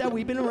lights that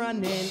we've been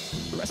running.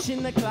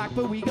 Rushing the clock,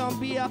 but we gon'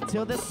 be up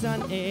till the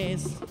sun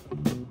is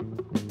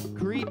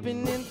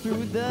creeping in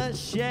through the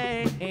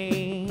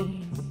shades.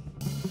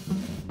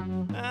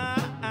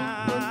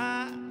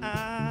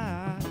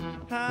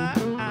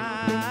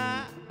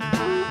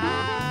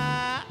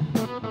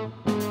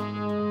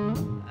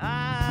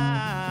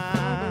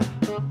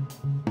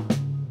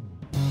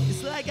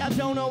 I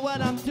don't know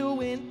what I'm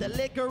doing. The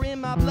liquor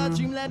in my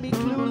bloodstream left me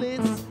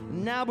clueless.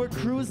 Now we're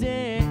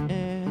cruising.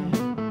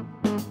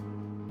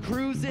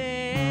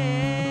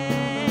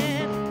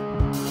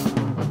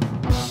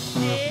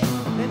 Yeah,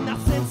 and I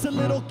sense a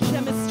little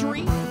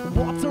chemistry.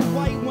 Walks are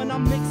right when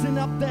I'm mixing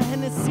up the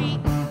Hennessy.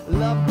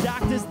 Love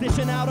doctors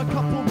dishing out a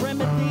couple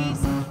remedies.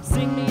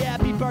 Sing me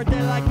happy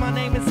birthday like my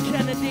name is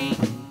Kennedy.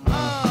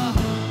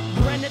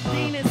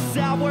 Grenadine is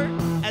sour,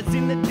 as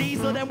in the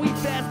diesel, then we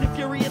fast and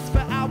furious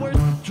for hours.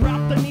 Drop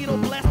the needle,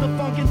 blast the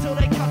funk until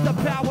they cut the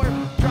power.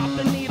 Drop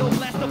the needle,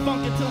 blast the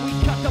funk until we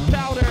cut the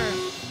powder.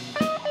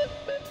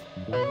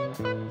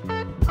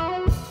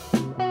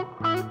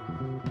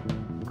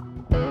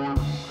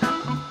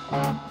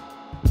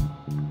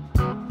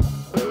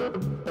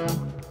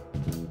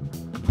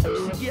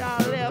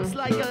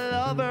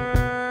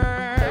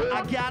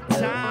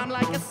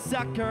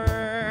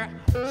 sucker.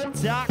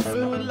 She talks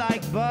smooth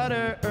like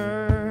butter,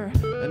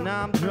 and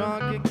I'm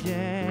drunk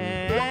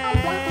again.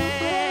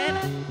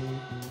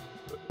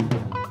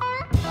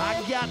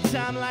 I got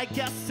time like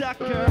a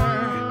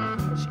sucker.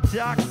 She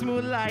talks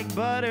smooth like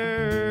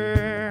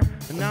butter,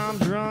 and I'm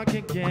drunk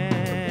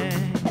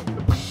again.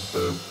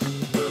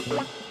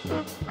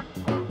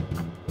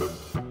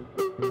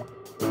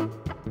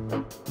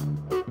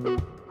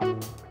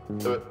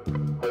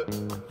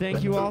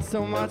 Thank you all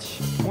so much.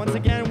 Once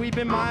again, we've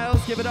been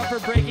Miles. Give it up for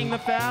Breaking the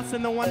Fast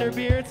and the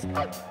Wonderbeards.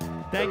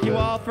 Thank you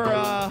all for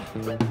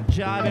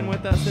jiving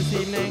with us this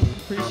evening.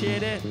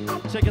 Appreciate it.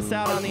 Check us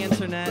out on the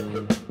internet.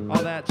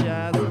 All that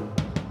jazz.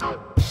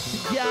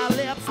 She got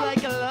lips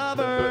like a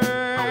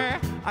lover.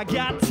 I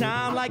got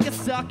time like a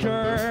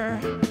sucker.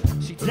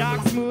 She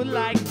talks smooth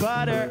like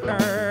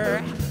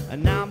butter,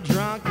 and I'm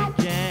drunk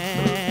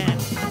again.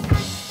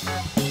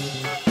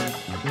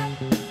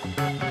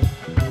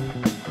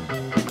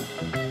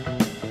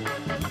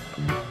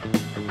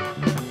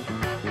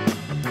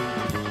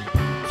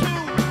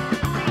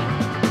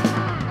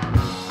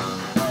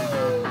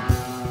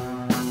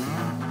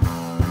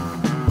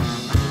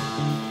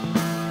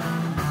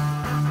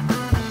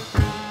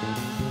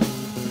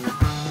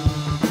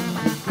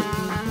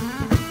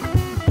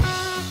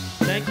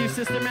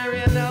 Sister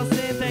Marianne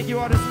Nelson, thank you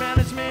Artist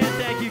Management,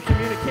 thank you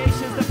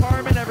Communications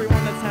Department,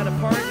 everyone that's had a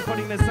part in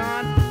putting this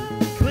on.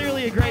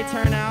 Clearly a great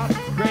turnout,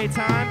 great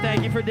time,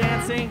 thank you for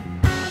dancing.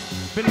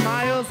 Been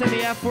Miles and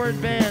the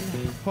F-Word Band.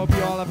 Hope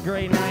you all have a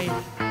great night.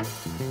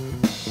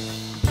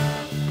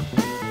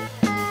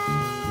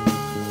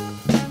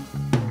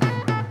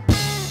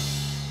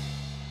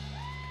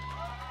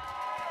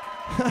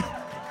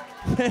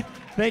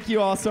 Thank you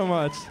all so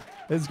much.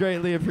 It's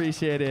greatly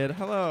appreciated.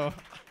 Hello.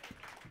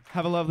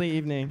 Have a lovely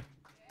evening.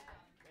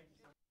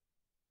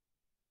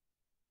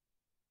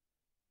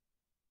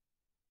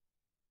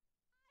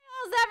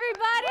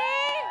 Everybody!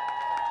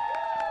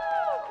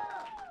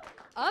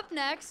 Up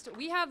next,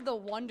 we have the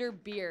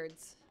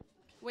Wonderbeards.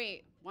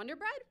 Wait, Wonder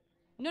Bread?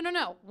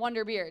 No,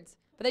 Wonderbeards.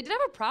 But they did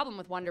have a problem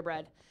with Wonder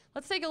Bread.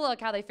 Let's take a look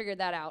how they figured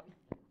that out.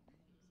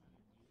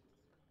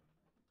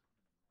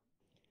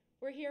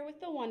 We're here with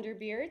the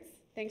Wonderbeards.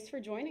 Thanks for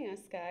joining us,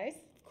 guys.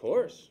 Of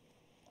course.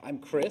 I'm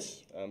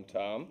Chris. I'm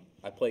Tom.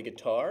 I play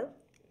guitar.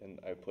 And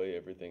I play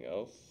everything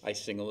else. I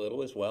sing a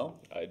little as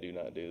well. I do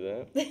not do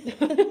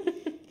that.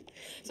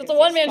 So it's a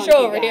one-man show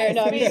over guys. here.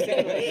 No, I'm just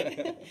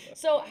kidding.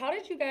 So how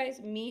did you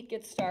guys meet,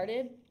 get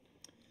started?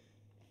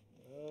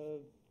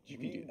 You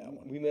can do that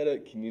one. We met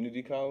at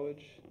community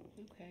college.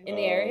 Okay. In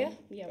the area?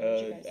 Yeah, where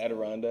did you guys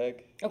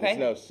Adirondack. Okay. It's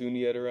now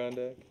SUNY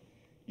Adirondack.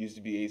 Used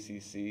to be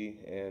ACC,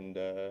 and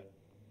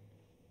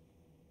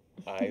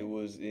I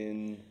was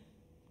in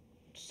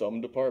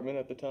some department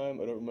at the time.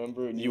 I don't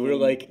remember. And you were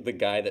like the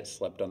guy that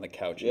slept on the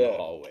couch in the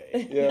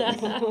hallway. Yeah,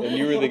 and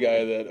you were the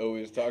guy that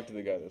always talked to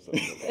the guy that slept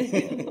on the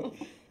couch.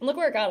 And look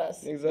where it got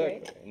us. Exactly.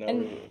 Right? Now And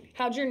we're here.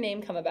 how'd your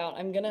name come about?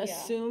 I'm gonna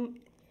assume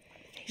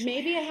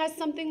Maybe it has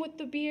something with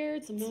the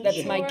beards. I'm not that's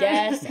sure. my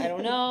guess. I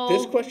don't know.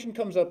 This question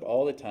comes up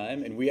all the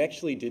time, and we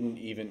actually didn't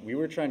even, we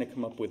were trying to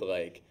come up with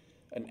like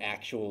an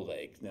actual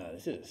like, no,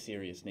 this is a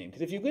serious name.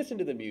 Because if you listen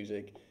to the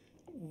music,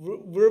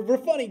 we're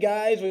funny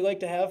guys, we like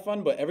to have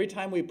fun, but every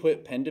time we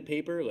put pen to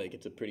paper, like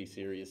it's a pretty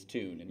serious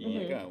tune. And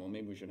we're like, oh, well,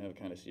 maybe we should have a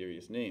kind of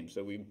serious name.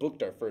 So we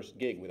booked our first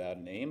gig without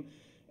a name.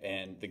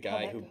 And the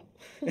guy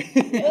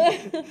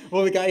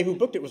well, the guy who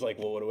booked it was like,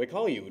 well, what do I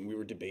call you? And we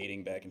were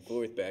debating back and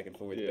forth, back and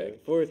forth, back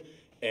and forth.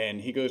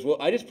 And he goes, well,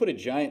 I just put a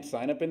giant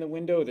sign up in the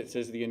window that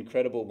says The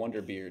Incredible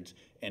Wonderbeards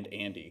and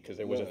Andy, because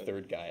there was a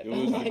third guy at It the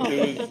was time.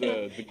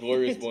 it was the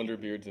glorious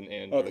Wonderbeards and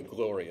Andrew. Oh, the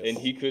glorious. And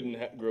he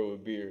couldn't grow a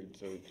beard,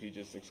 so he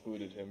just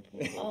excluded him from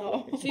the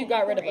Oh, so you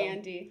got rid of him.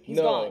 Andy. He's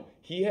no, gone.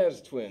 he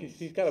has twins.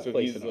 He's got a so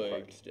place he's in our like,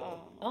 hearts still.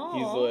 He's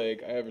Aw.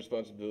 like, I have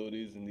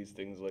responsibilities, and these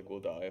things like will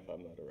die if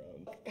I'm not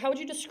around. How would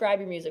you describe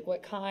your music?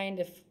 What kind?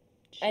 If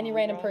any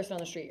random person on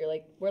the street, you're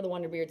like, we're the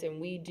Wonderbeards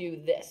and we do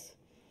this.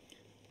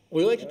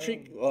 We like to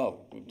treat.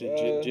 Oh,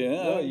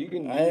 no, you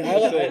can.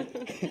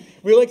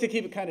 We like to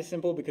keep it kind of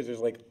simple because there's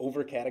like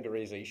over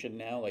categorization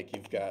now. Like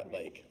you've got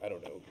like I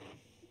don't know,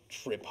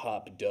 trip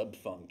hop dub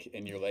funk,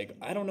 and you're like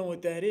I don't know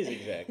what that is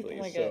exactly.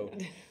 Oh my so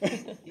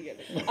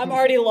I'm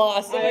already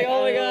lost. I'm like,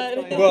 oh my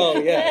god.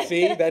 well, yeah.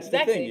 See, that's the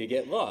Exactly. thing. You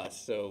get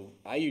lost. So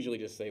I usually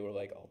just say we're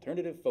like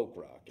alternative folk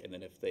rock, and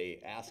then if they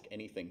ask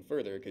anything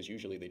further, because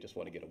usually they just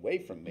want to get away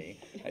from me,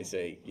 I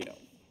say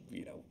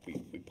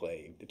we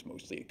play. It's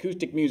mostly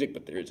acoustic music,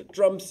 but there is a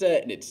drum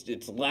set, and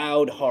it's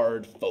loud,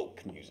 hard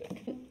folk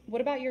music. What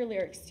about your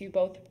lyrics? Do you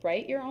both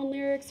write your own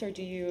lyrics, or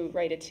do you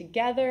write it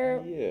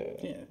together?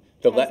 Yeah.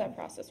 How does that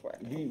process work?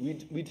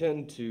 We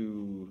tend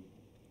to,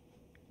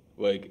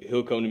 like,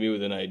 he'll come to me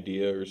with an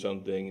idea or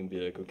something and be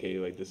like, okay,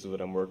 like, this is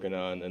what I'm working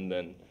on, and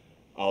then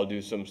I'll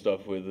do some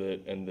stuff with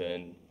it, and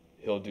then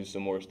he'll do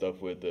some more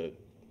stuff with it,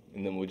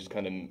 and then we'll just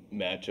kind of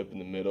match up in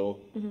the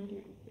middle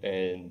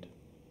and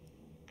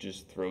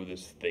just throw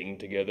this thing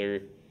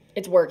together.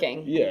 It's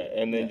working. Yeah,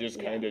 and then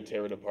just kind of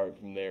tear it apart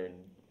from there and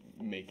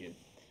make it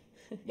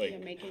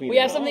like clean We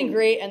it have up. something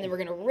great, and then we're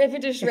gonna rip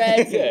it to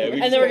shreds, Yeah,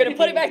 and then we're gonna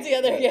put it back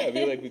together. Yeah, I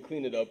mean, like we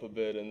clean it up a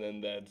bit, and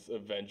then that's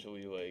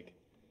eventually like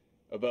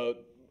about,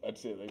 I'd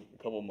say, like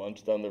a couple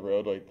months down the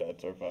road, like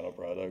that's our final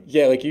product.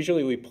 Yeah, like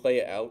usually we play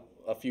it out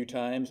a few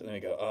times, and then we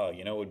go, oh,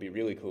 you know what would be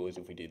really cool is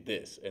if we did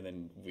this, and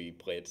then we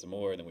play it some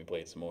more, and then we play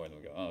it some more, and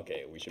then we go, oh,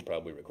 okay, we should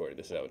probably record it.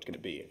 This is how it's going to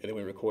be. And then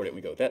we record it, and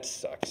we go, that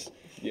sucks.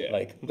 Yeah.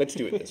 Like, let's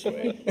do it this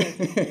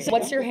way. So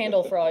what's your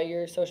handle for all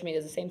your social media?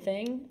 Is it the same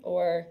thing,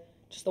 or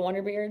just the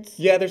Wonderbeards?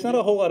 Yeah, there's not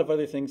a whole lot of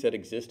other things that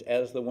exist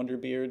as the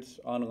Wonderbeards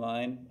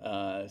online.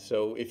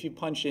 So if you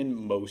punch in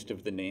most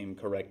of the name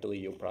correctly,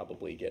 you'll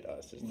probably get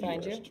us as the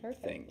Find you? first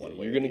Perfect. thing. one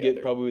way You're or gonna the get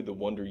other. probably the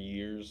Wonder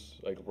Years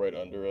like right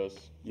under us.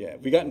 Yeah,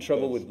 we got in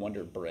trouble with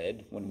Wonder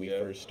Bread when we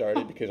first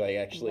started because I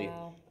actually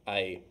Wow.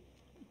 I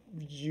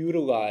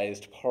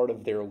utilized part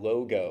of their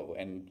logo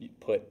and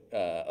put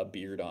a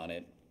beard on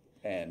it,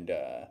 and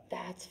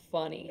That's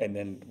funny. and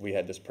then we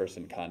had this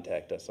person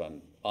contact us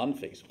on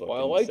Facebook. Well,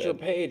 I and liked your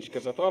said- page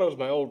because I thought it was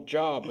my old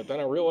job, but then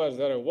I realized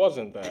that it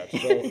wasn't that.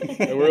 So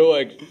and we were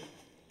like,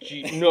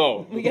 gee,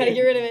 no. We gotta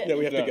get rid of it. Yeah,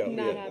 we have to go.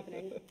 Not yeah.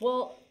 happening.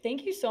 Well,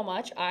 thank you so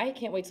much. I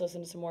can't wait to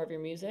listen to some more of your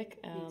music.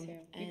 Me too. You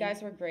and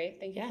guys were great.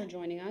 Thank you yeah. for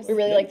joining us. We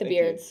really like the thank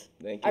you. beards.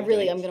 Thank I you,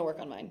 really am thanks. gonna work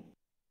on mine.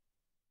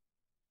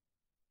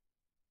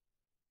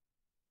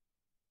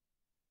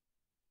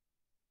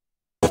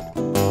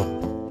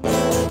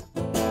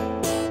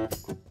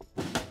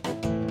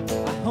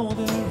 I hold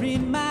her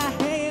in my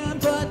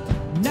hand, but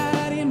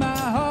not in my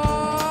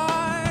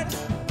heart.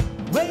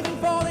 Waiting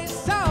for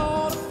this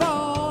all to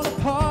fall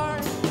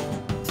apart.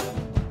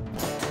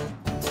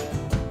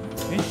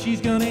 And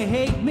she's gonna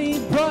hate me,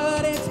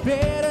 but it's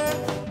better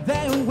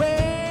than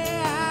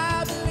where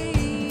I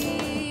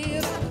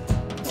believe.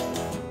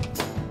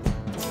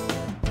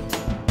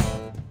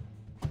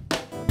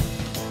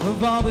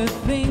 Of all the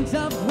things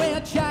of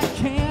which I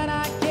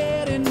cannot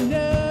get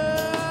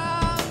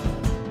enough,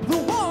 the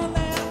one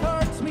that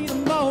hurts me the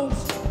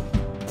most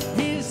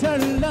is her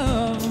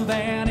love,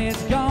 and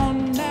it's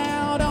gone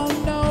now.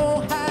 Don't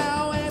know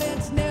how, and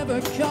it's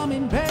never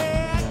coming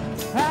back.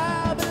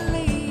 I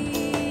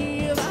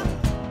believe.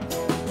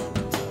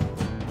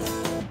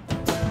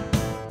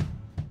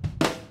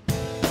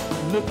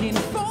 Looking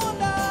for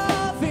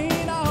love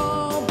in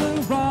all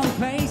the wrong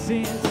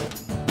places.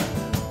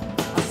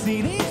 I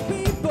see these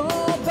people,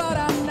 but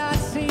I'm not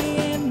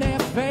seeing their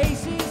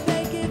faces.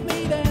 They give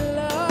me their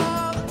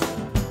love.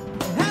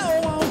 I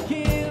won't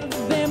give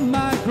them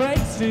my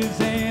graces,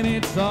 and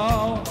it's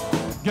all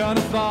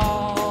gonna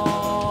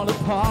fall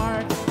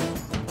apart.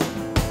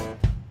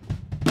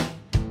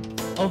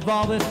 Of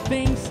all the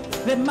things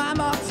that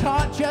Mama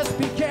taught, just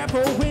be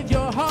careful with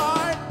your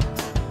heart.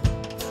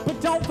 But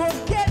don't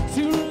forget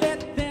to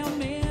let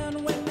them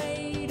in when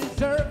they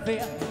deserve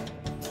it.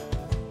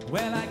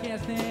 Well, I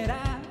guess that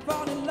I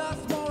fall in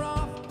lust more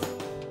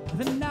often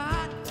than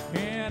not,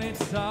 and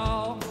it's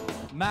all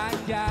my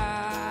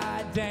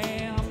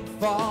goddamn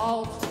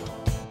fault.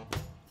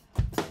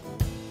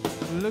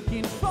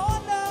 Looking for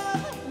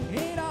love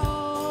in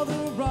all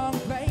the wrong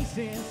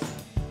places.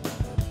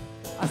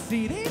 I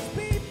see these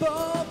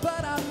people,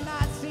 but I'm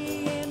not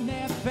seeing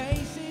their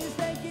faces.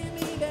 They give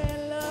me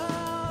their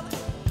love.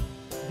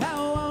 I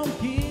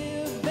won't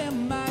give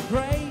them my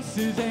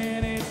graces,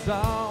 and it's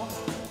all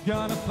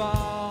gonna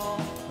fall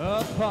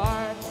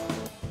apart.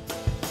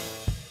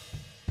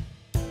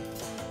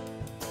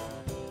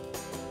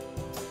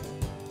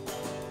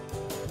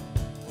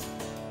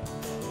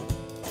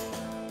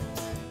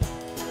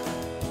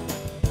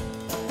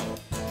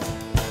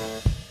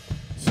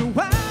 So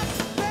I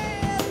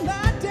spend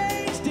my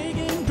days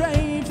digging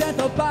graves at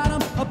the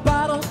bottom, a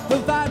bottle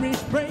of Irish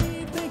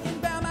brave, thinking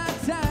about my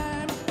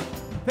time,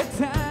 the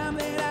time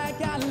that I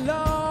got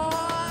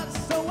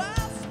lost. So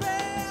I'll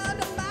spend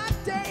my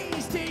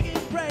days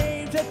digging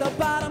graves at the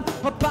bottom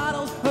of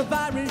bottles of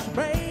Irish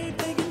brave,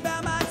 thinking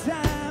about my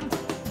time,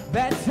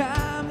 that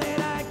time that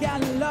I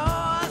got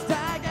lost,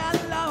 I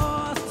got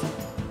lost.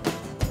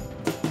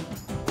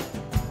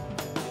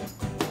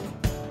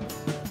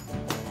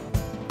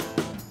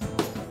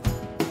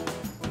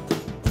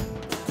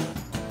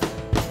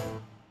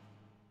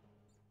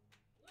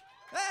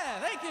 Yeah,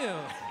 thank you.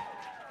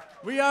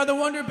 We are the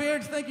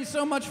Wonderbeards. Thank you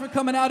so much for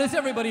coming out. As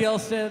everybody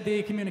else said,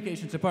 the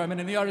communications department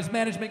and the artist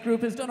management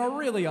group has done a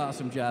really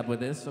awesome job with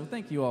this, so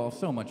thank you all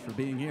so much for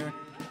being here.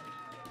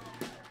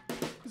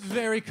 It's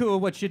very cool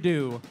what you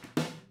do.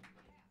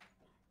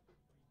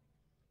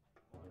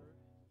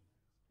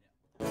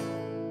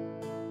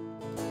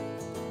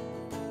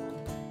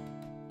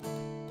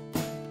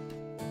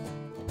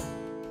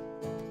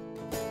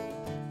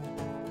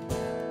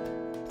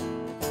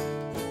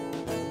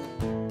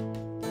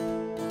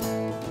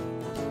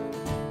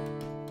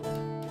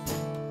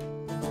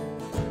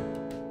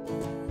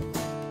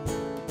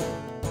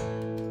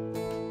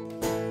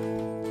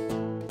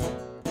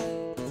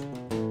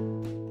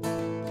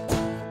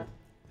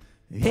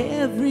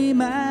 Every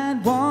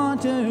mind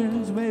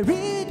wanders where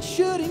it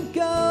shouldn't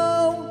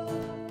go.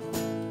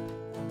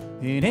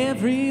 And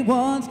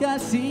everyone's got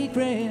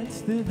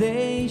secrets that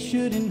they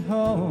shouldn't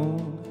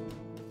hold.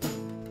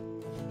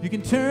 You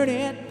can turn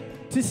it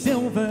to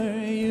silver,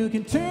 you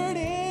can turn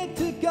it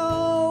to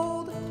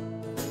gold.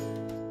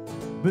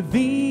 But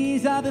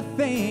these are the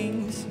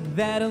things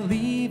that'll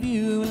leave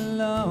you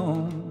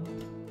alone.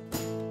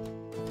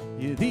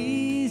 Yeah,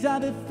 these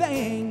are the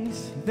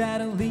things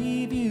that'll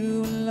leave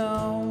you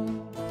alone.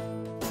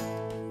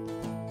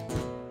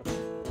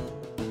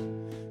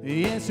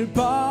 Yes, her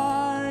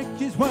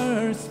bark is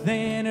worse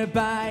than her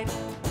bite.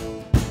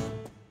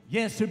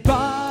 Yes, her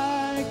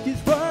bark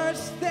is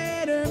worse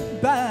than her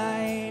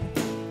bite.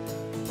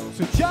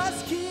 So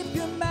just keep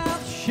your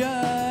mouth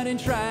shut and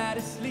try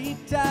to sleep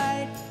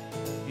tight.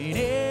 And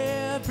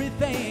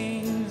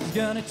everything's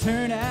gonna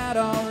turn out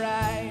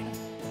alright.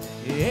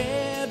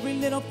 Every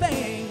little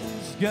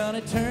thing's gonna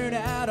turn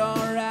out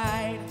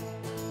alright.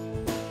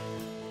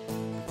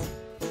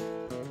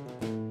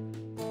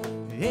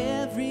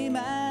 Every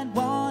mind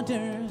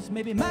wanders,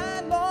 maybe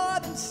mine more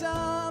than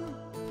some.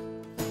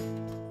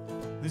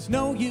 There's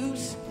no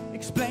use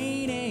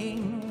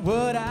explaining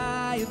what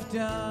I have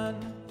done.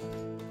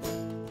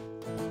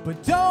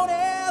 But don't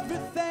ever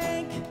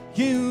think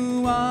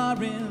you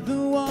aren't the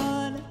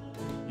one.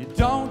 You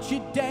don't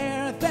you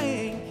dare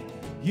think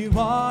you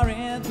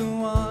aren't the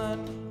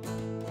one.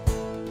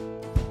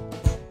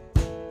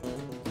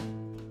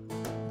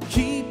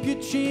 Keep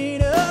your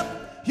chin up,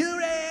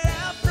 you're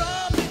out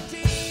from the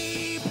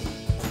deep.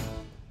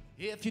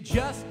 If you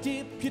just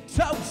dip your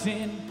toes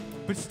in,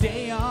 but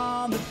stay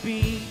on the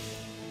beat,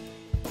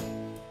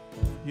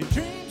 your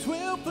dreams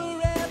will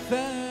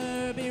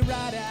forever be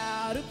right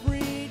out of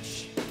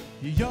reach.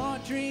 Your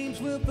dreams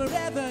will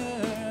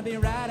forever be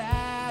right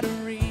out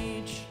of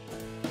reach.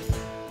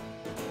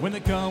 When the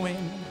going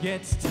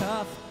gets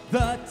tough,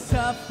 the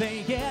tough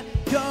they get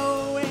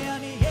going.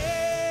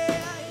 Yeah,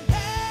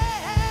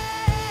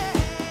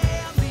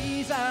 yeah.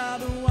 These are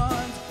the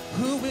ones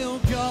who will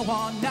go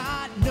on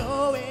not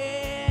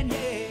knowing.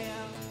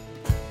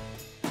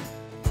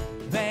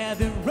 Yeah,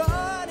 they're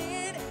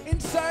running in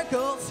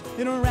circles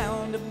in a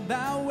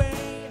roundabout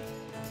way,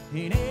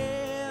 and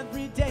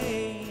every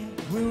day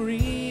will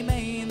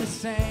remain the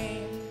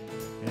same.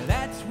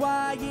 That's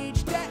why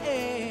each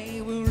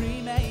day will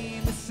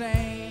remain the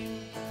same.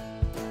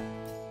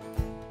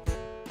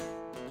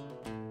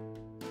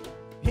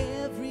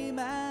 Every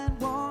mind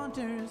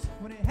wonders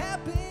when it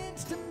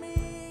happens to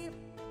me.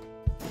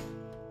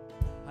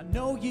 I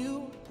know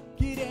you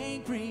get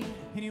angry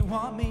and you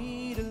want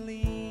me to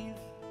leave,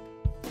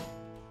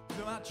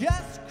 so I'll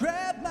just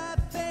grab my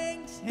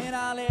things and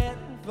I'll head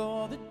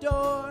for the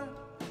door.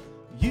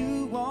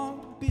 You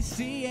won't be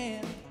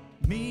seeing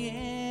me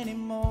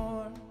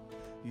anymore.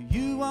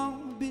 You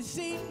won't be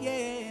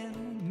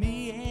seeing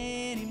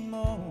me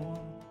anymore.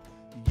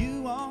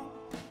 You won't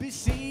be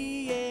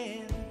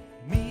seeing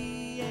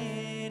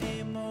me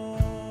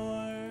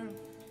anymore.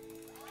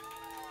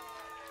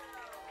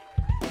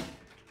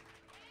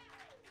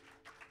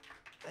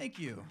 Thank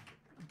you.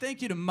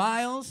 Thank you to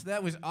Miles.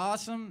 That was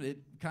awesome. It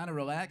kind of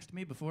relaxed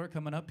me before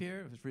coming up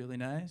here. It was really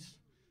nice.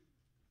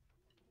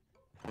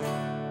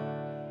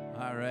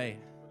 All right.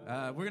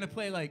 We're going to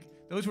play like,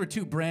 those were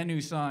two brand new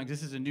songs.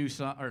 This is a new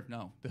song, or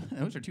no,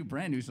 those are two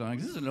brand new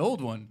songs. This is an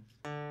old one.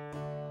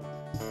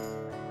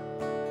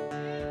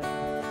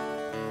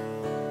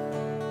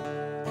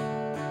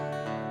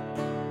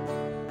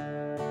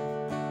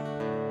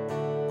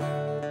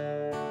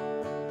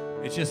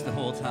 It's just the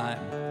whole time,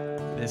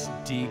 this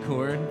D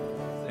chord,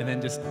 and then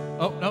just,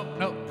 oh, no,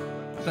 no.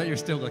 I thought you were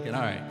still looking,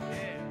 all right.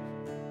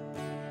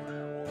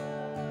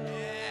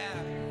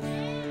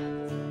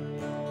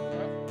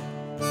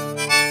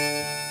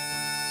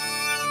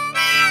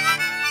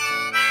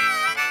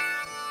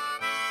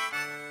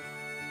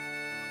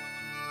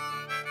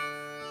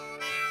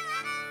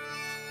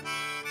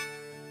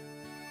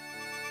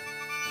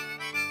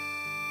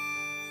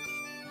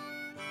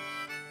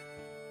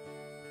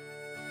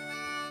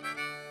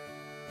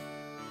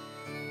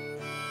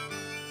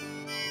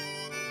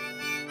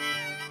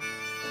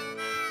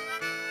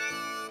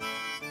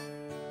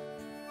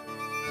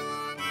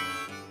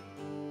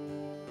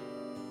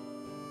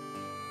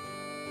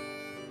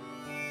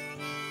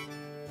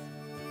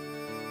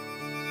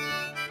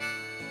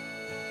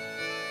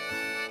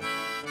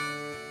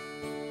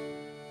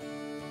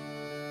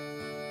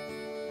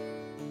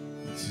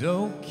 It's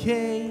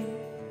okay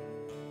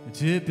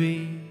to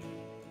be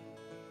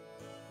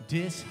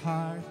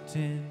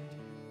disheartened.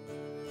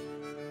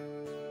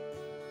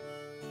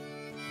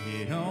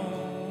 It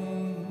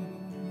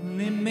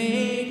only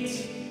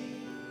makes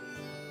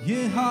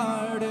you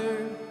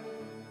harder.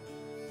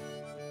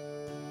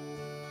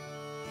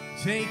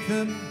 Take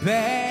the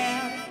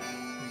bad,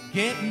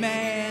 get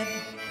mad,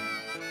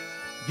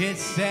 get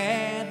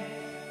sad,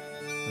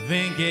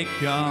 then get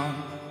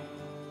gone.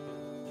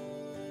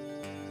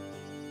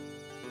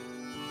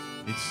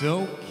 It's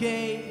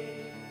okay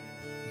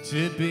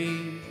to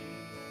be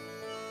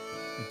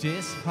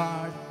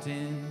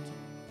disheartened.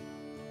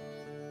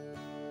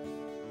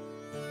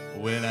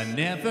 Well, I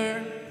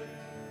never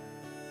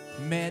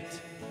met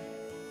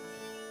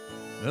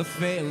a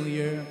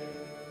failure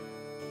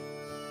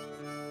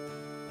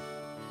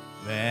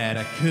that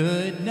I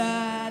could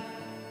not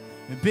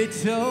be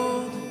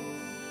told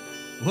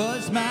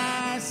was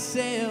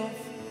myself.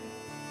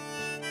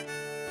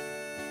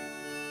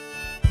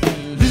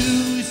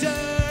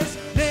 Losers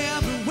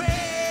never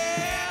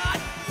win,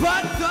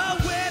 but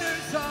the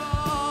winners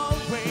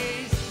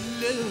always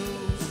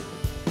lose.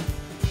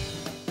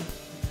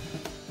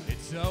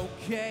 It's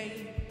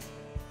okay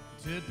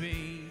to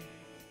be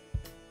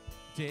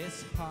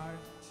disheartened.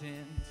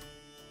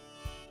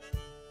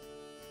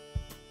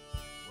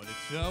 Well,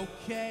 it's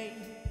okay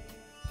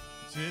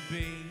to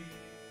be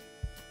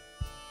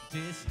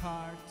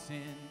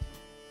disheartened.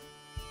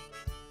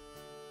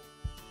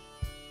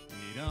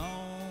 It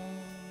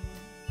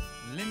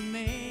only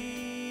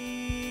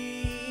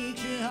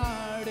makes you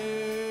harder.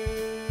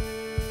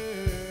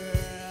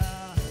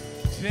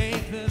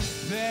 Take the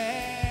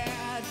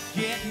bad,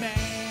 get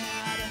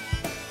mad,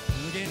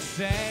 get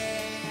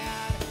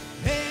sad,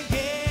 and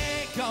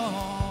get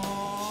gone.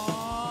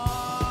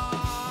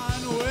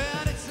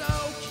 Well, it's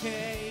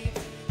okay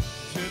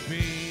to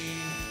be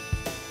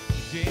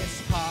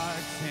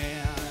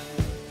disheartened.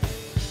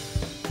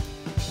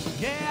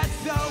 Yeah,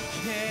 it's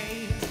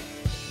okay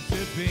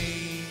to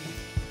be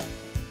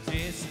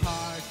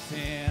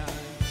disheartened.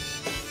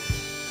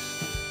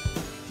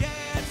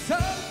 Yeah, it's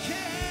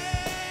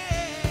okay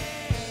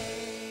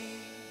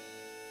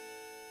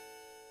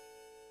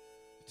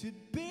to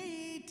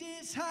be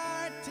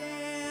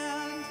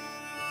disheartened.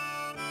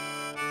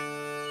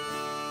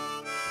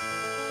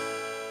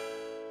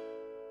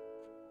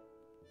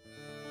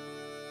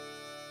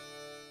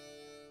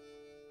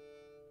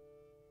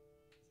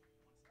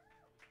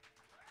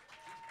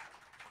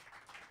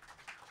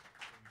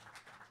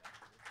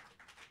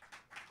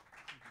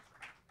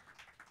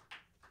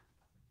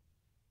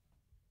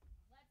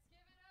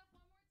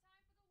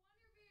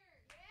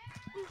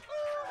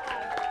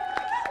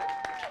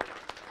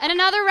 And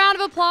another round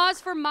of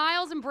applause for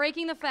Miles and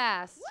Breaking the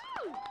Fast.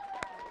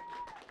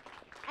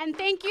 And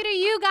thank you to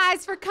you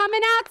guys for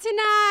coming out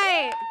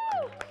tonight.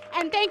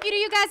 And thank you to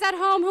you guys at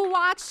home who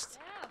watched.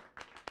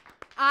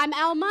 I'm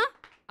Elma.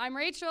 I'm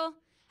Rachel.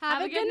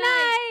 Have a good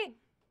night.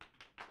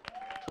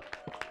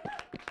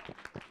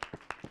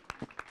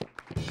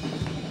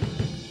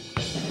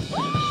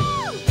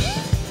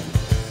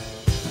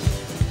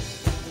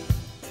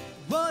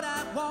 What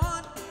I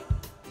want,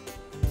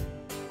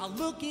 I'll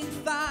look and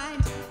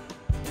find.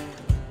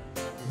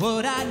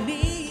 What I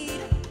need,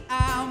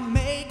 I'll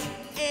make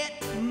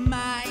it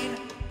mine.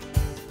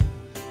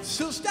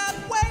 So stop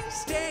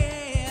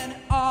wasting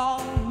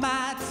all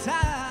my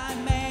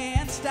time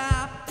and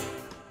stop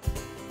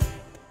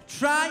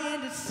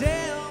trying to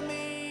sell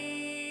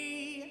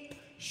me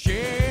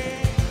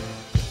shit.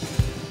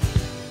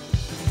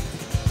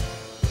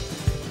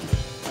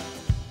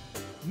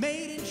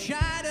 Made in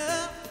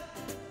China,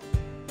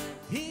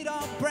 it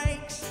all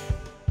breaks.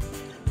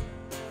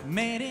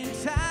 Made in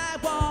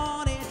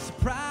Taiwan, it's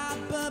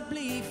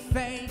probably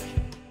fake.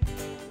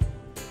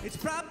 It's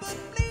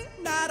probably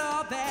not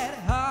all that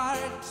hard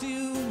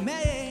to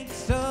make.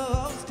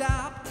 So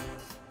stop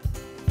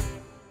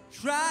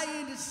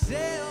trying to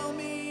sell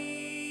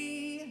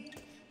me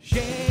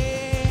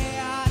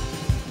yeah.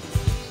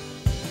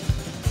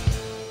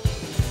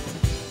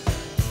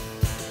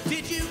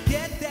 Did you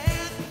get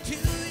that?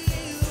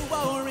 2-year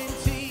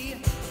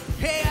warranty.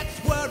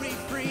 It's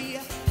worry-free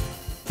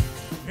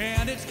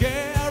and it's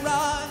guaranteed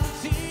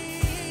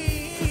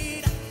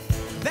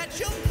that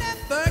you'll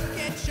never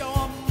get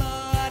your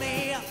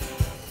money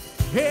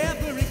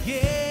ever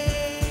again.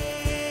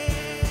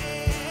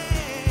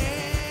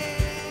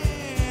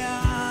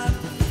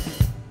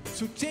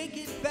 So take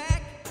it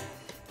back,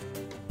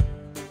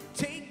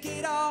 take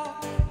it all.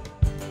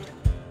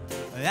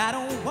 I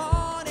don't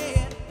want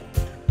it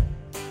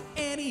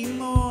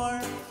anymore.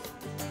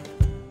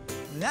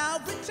 I'll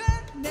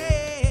return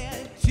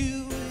it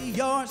to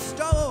your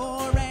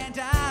store and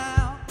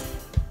I'll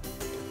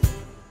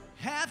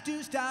have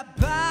to stop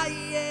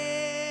buying.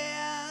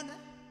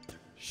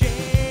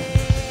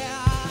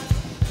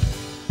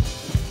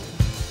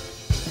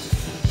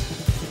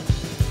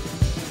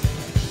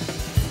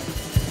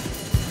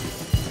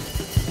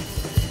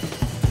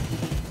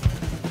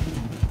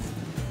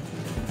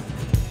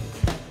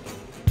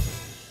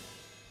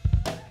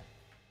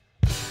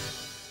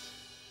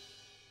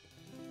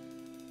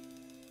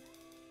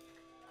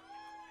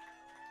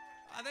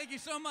 Thank you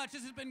so much.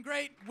 This has been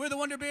great. We're the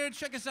Wonderbeards.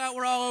 Check us out.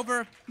 We're all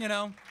over. You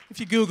know, if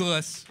you Google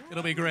us,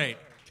 it'll be great.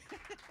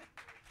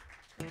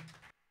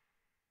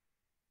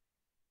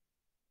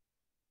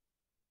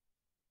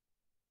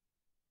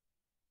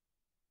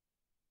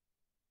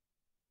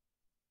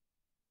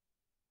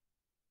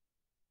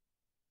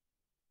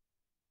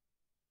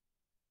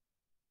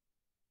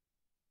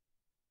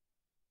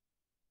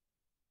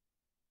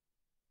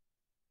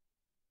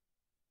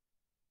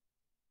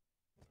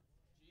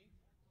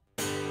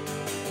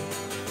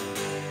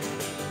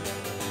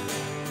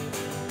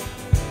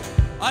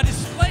 A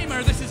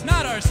disclaimer, this is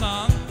not our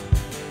song,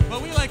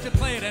 but we like to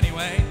play it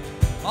anyway.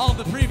 All of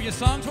the previous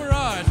songs were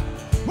ours.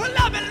 Well,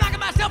 I've been locking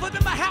myself up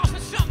in my house for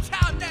some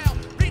time now.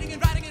 Reading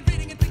and writing and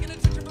reading and thinking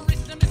and searching for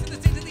reasons. I'm missing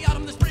the seasons, the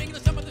autumn, the spring, the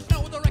summer, the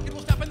snow. The record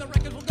will stop and the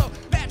records will go.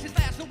 Matches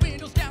fast, the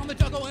windows down, the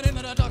dog going in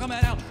and the dog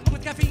coming out.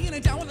 With caffeine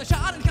and down with a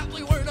shot and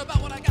constantly worried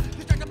about what I got.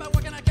 Distracted by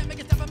work and I can't make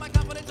a step in my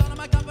confidence on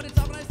my confidence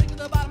up. And I sink to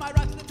the bottom, I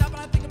rise to the top, and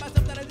I think of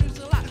myself that I do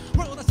so a lot.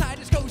 World aside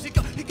just goes, it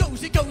goes, it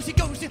goes, it goes, it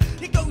goes,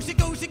 it goes, it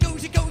goes, it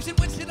goes, it goes, it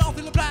whips it all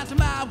through the blinds of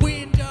my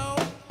window.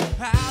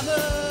 I'm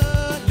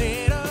a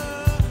little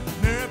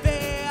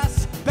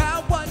nervous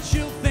about what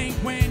you'll think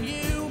when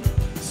you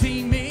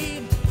see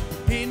me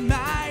in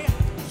my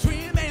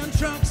swimming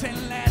trunks.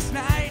 And last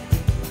night,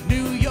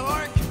 New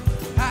York,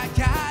 I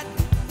got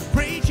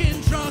raging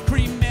drunk.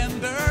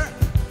 Remember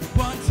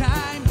one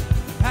time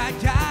I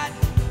got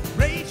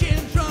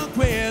raging drunk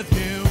with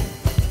you.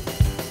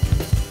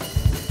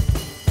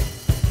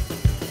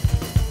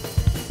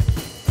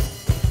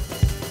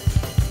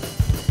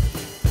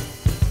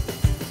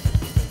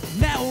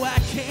 Now I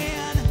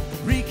can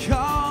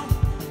recall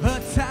a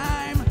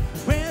time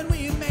when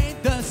we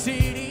made the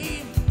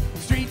city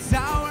streets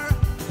our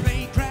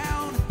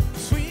playground,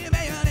 swimming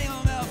in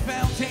the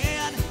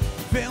fountain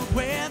filled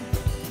with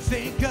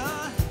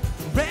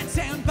cigarettes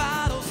and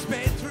bottles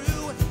sped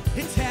through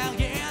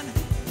Italian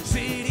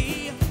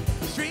city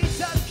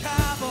streets of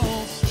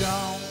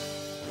cobblestone.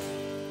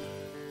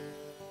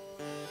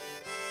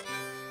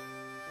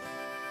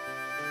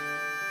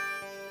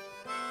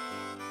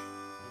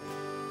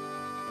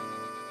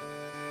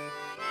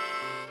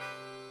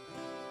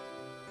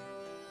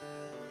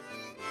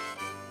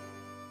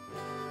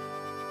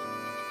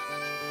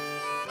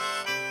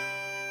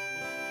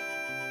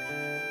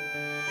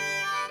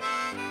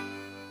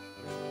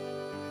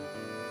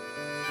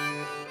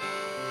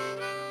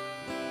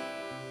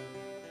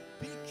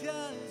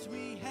 Because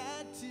we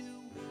had to.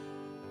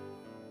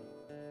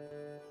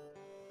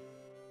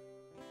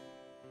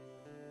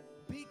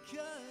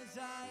 Because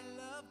I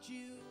loved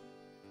you.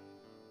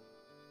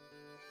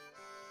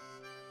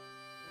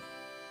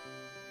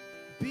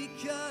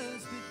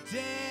 Because the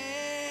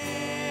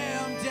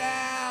damned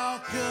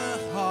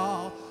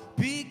alcohol.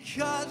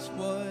 Because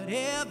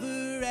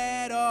whatever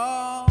at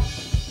all.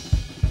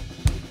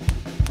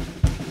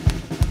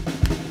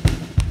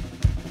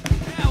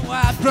 Now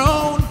I've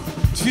grown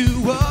to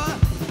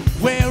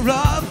aware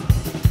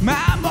of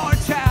my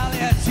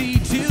mortality,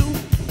 to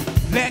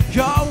let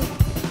go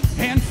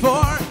and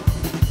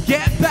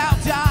forget back.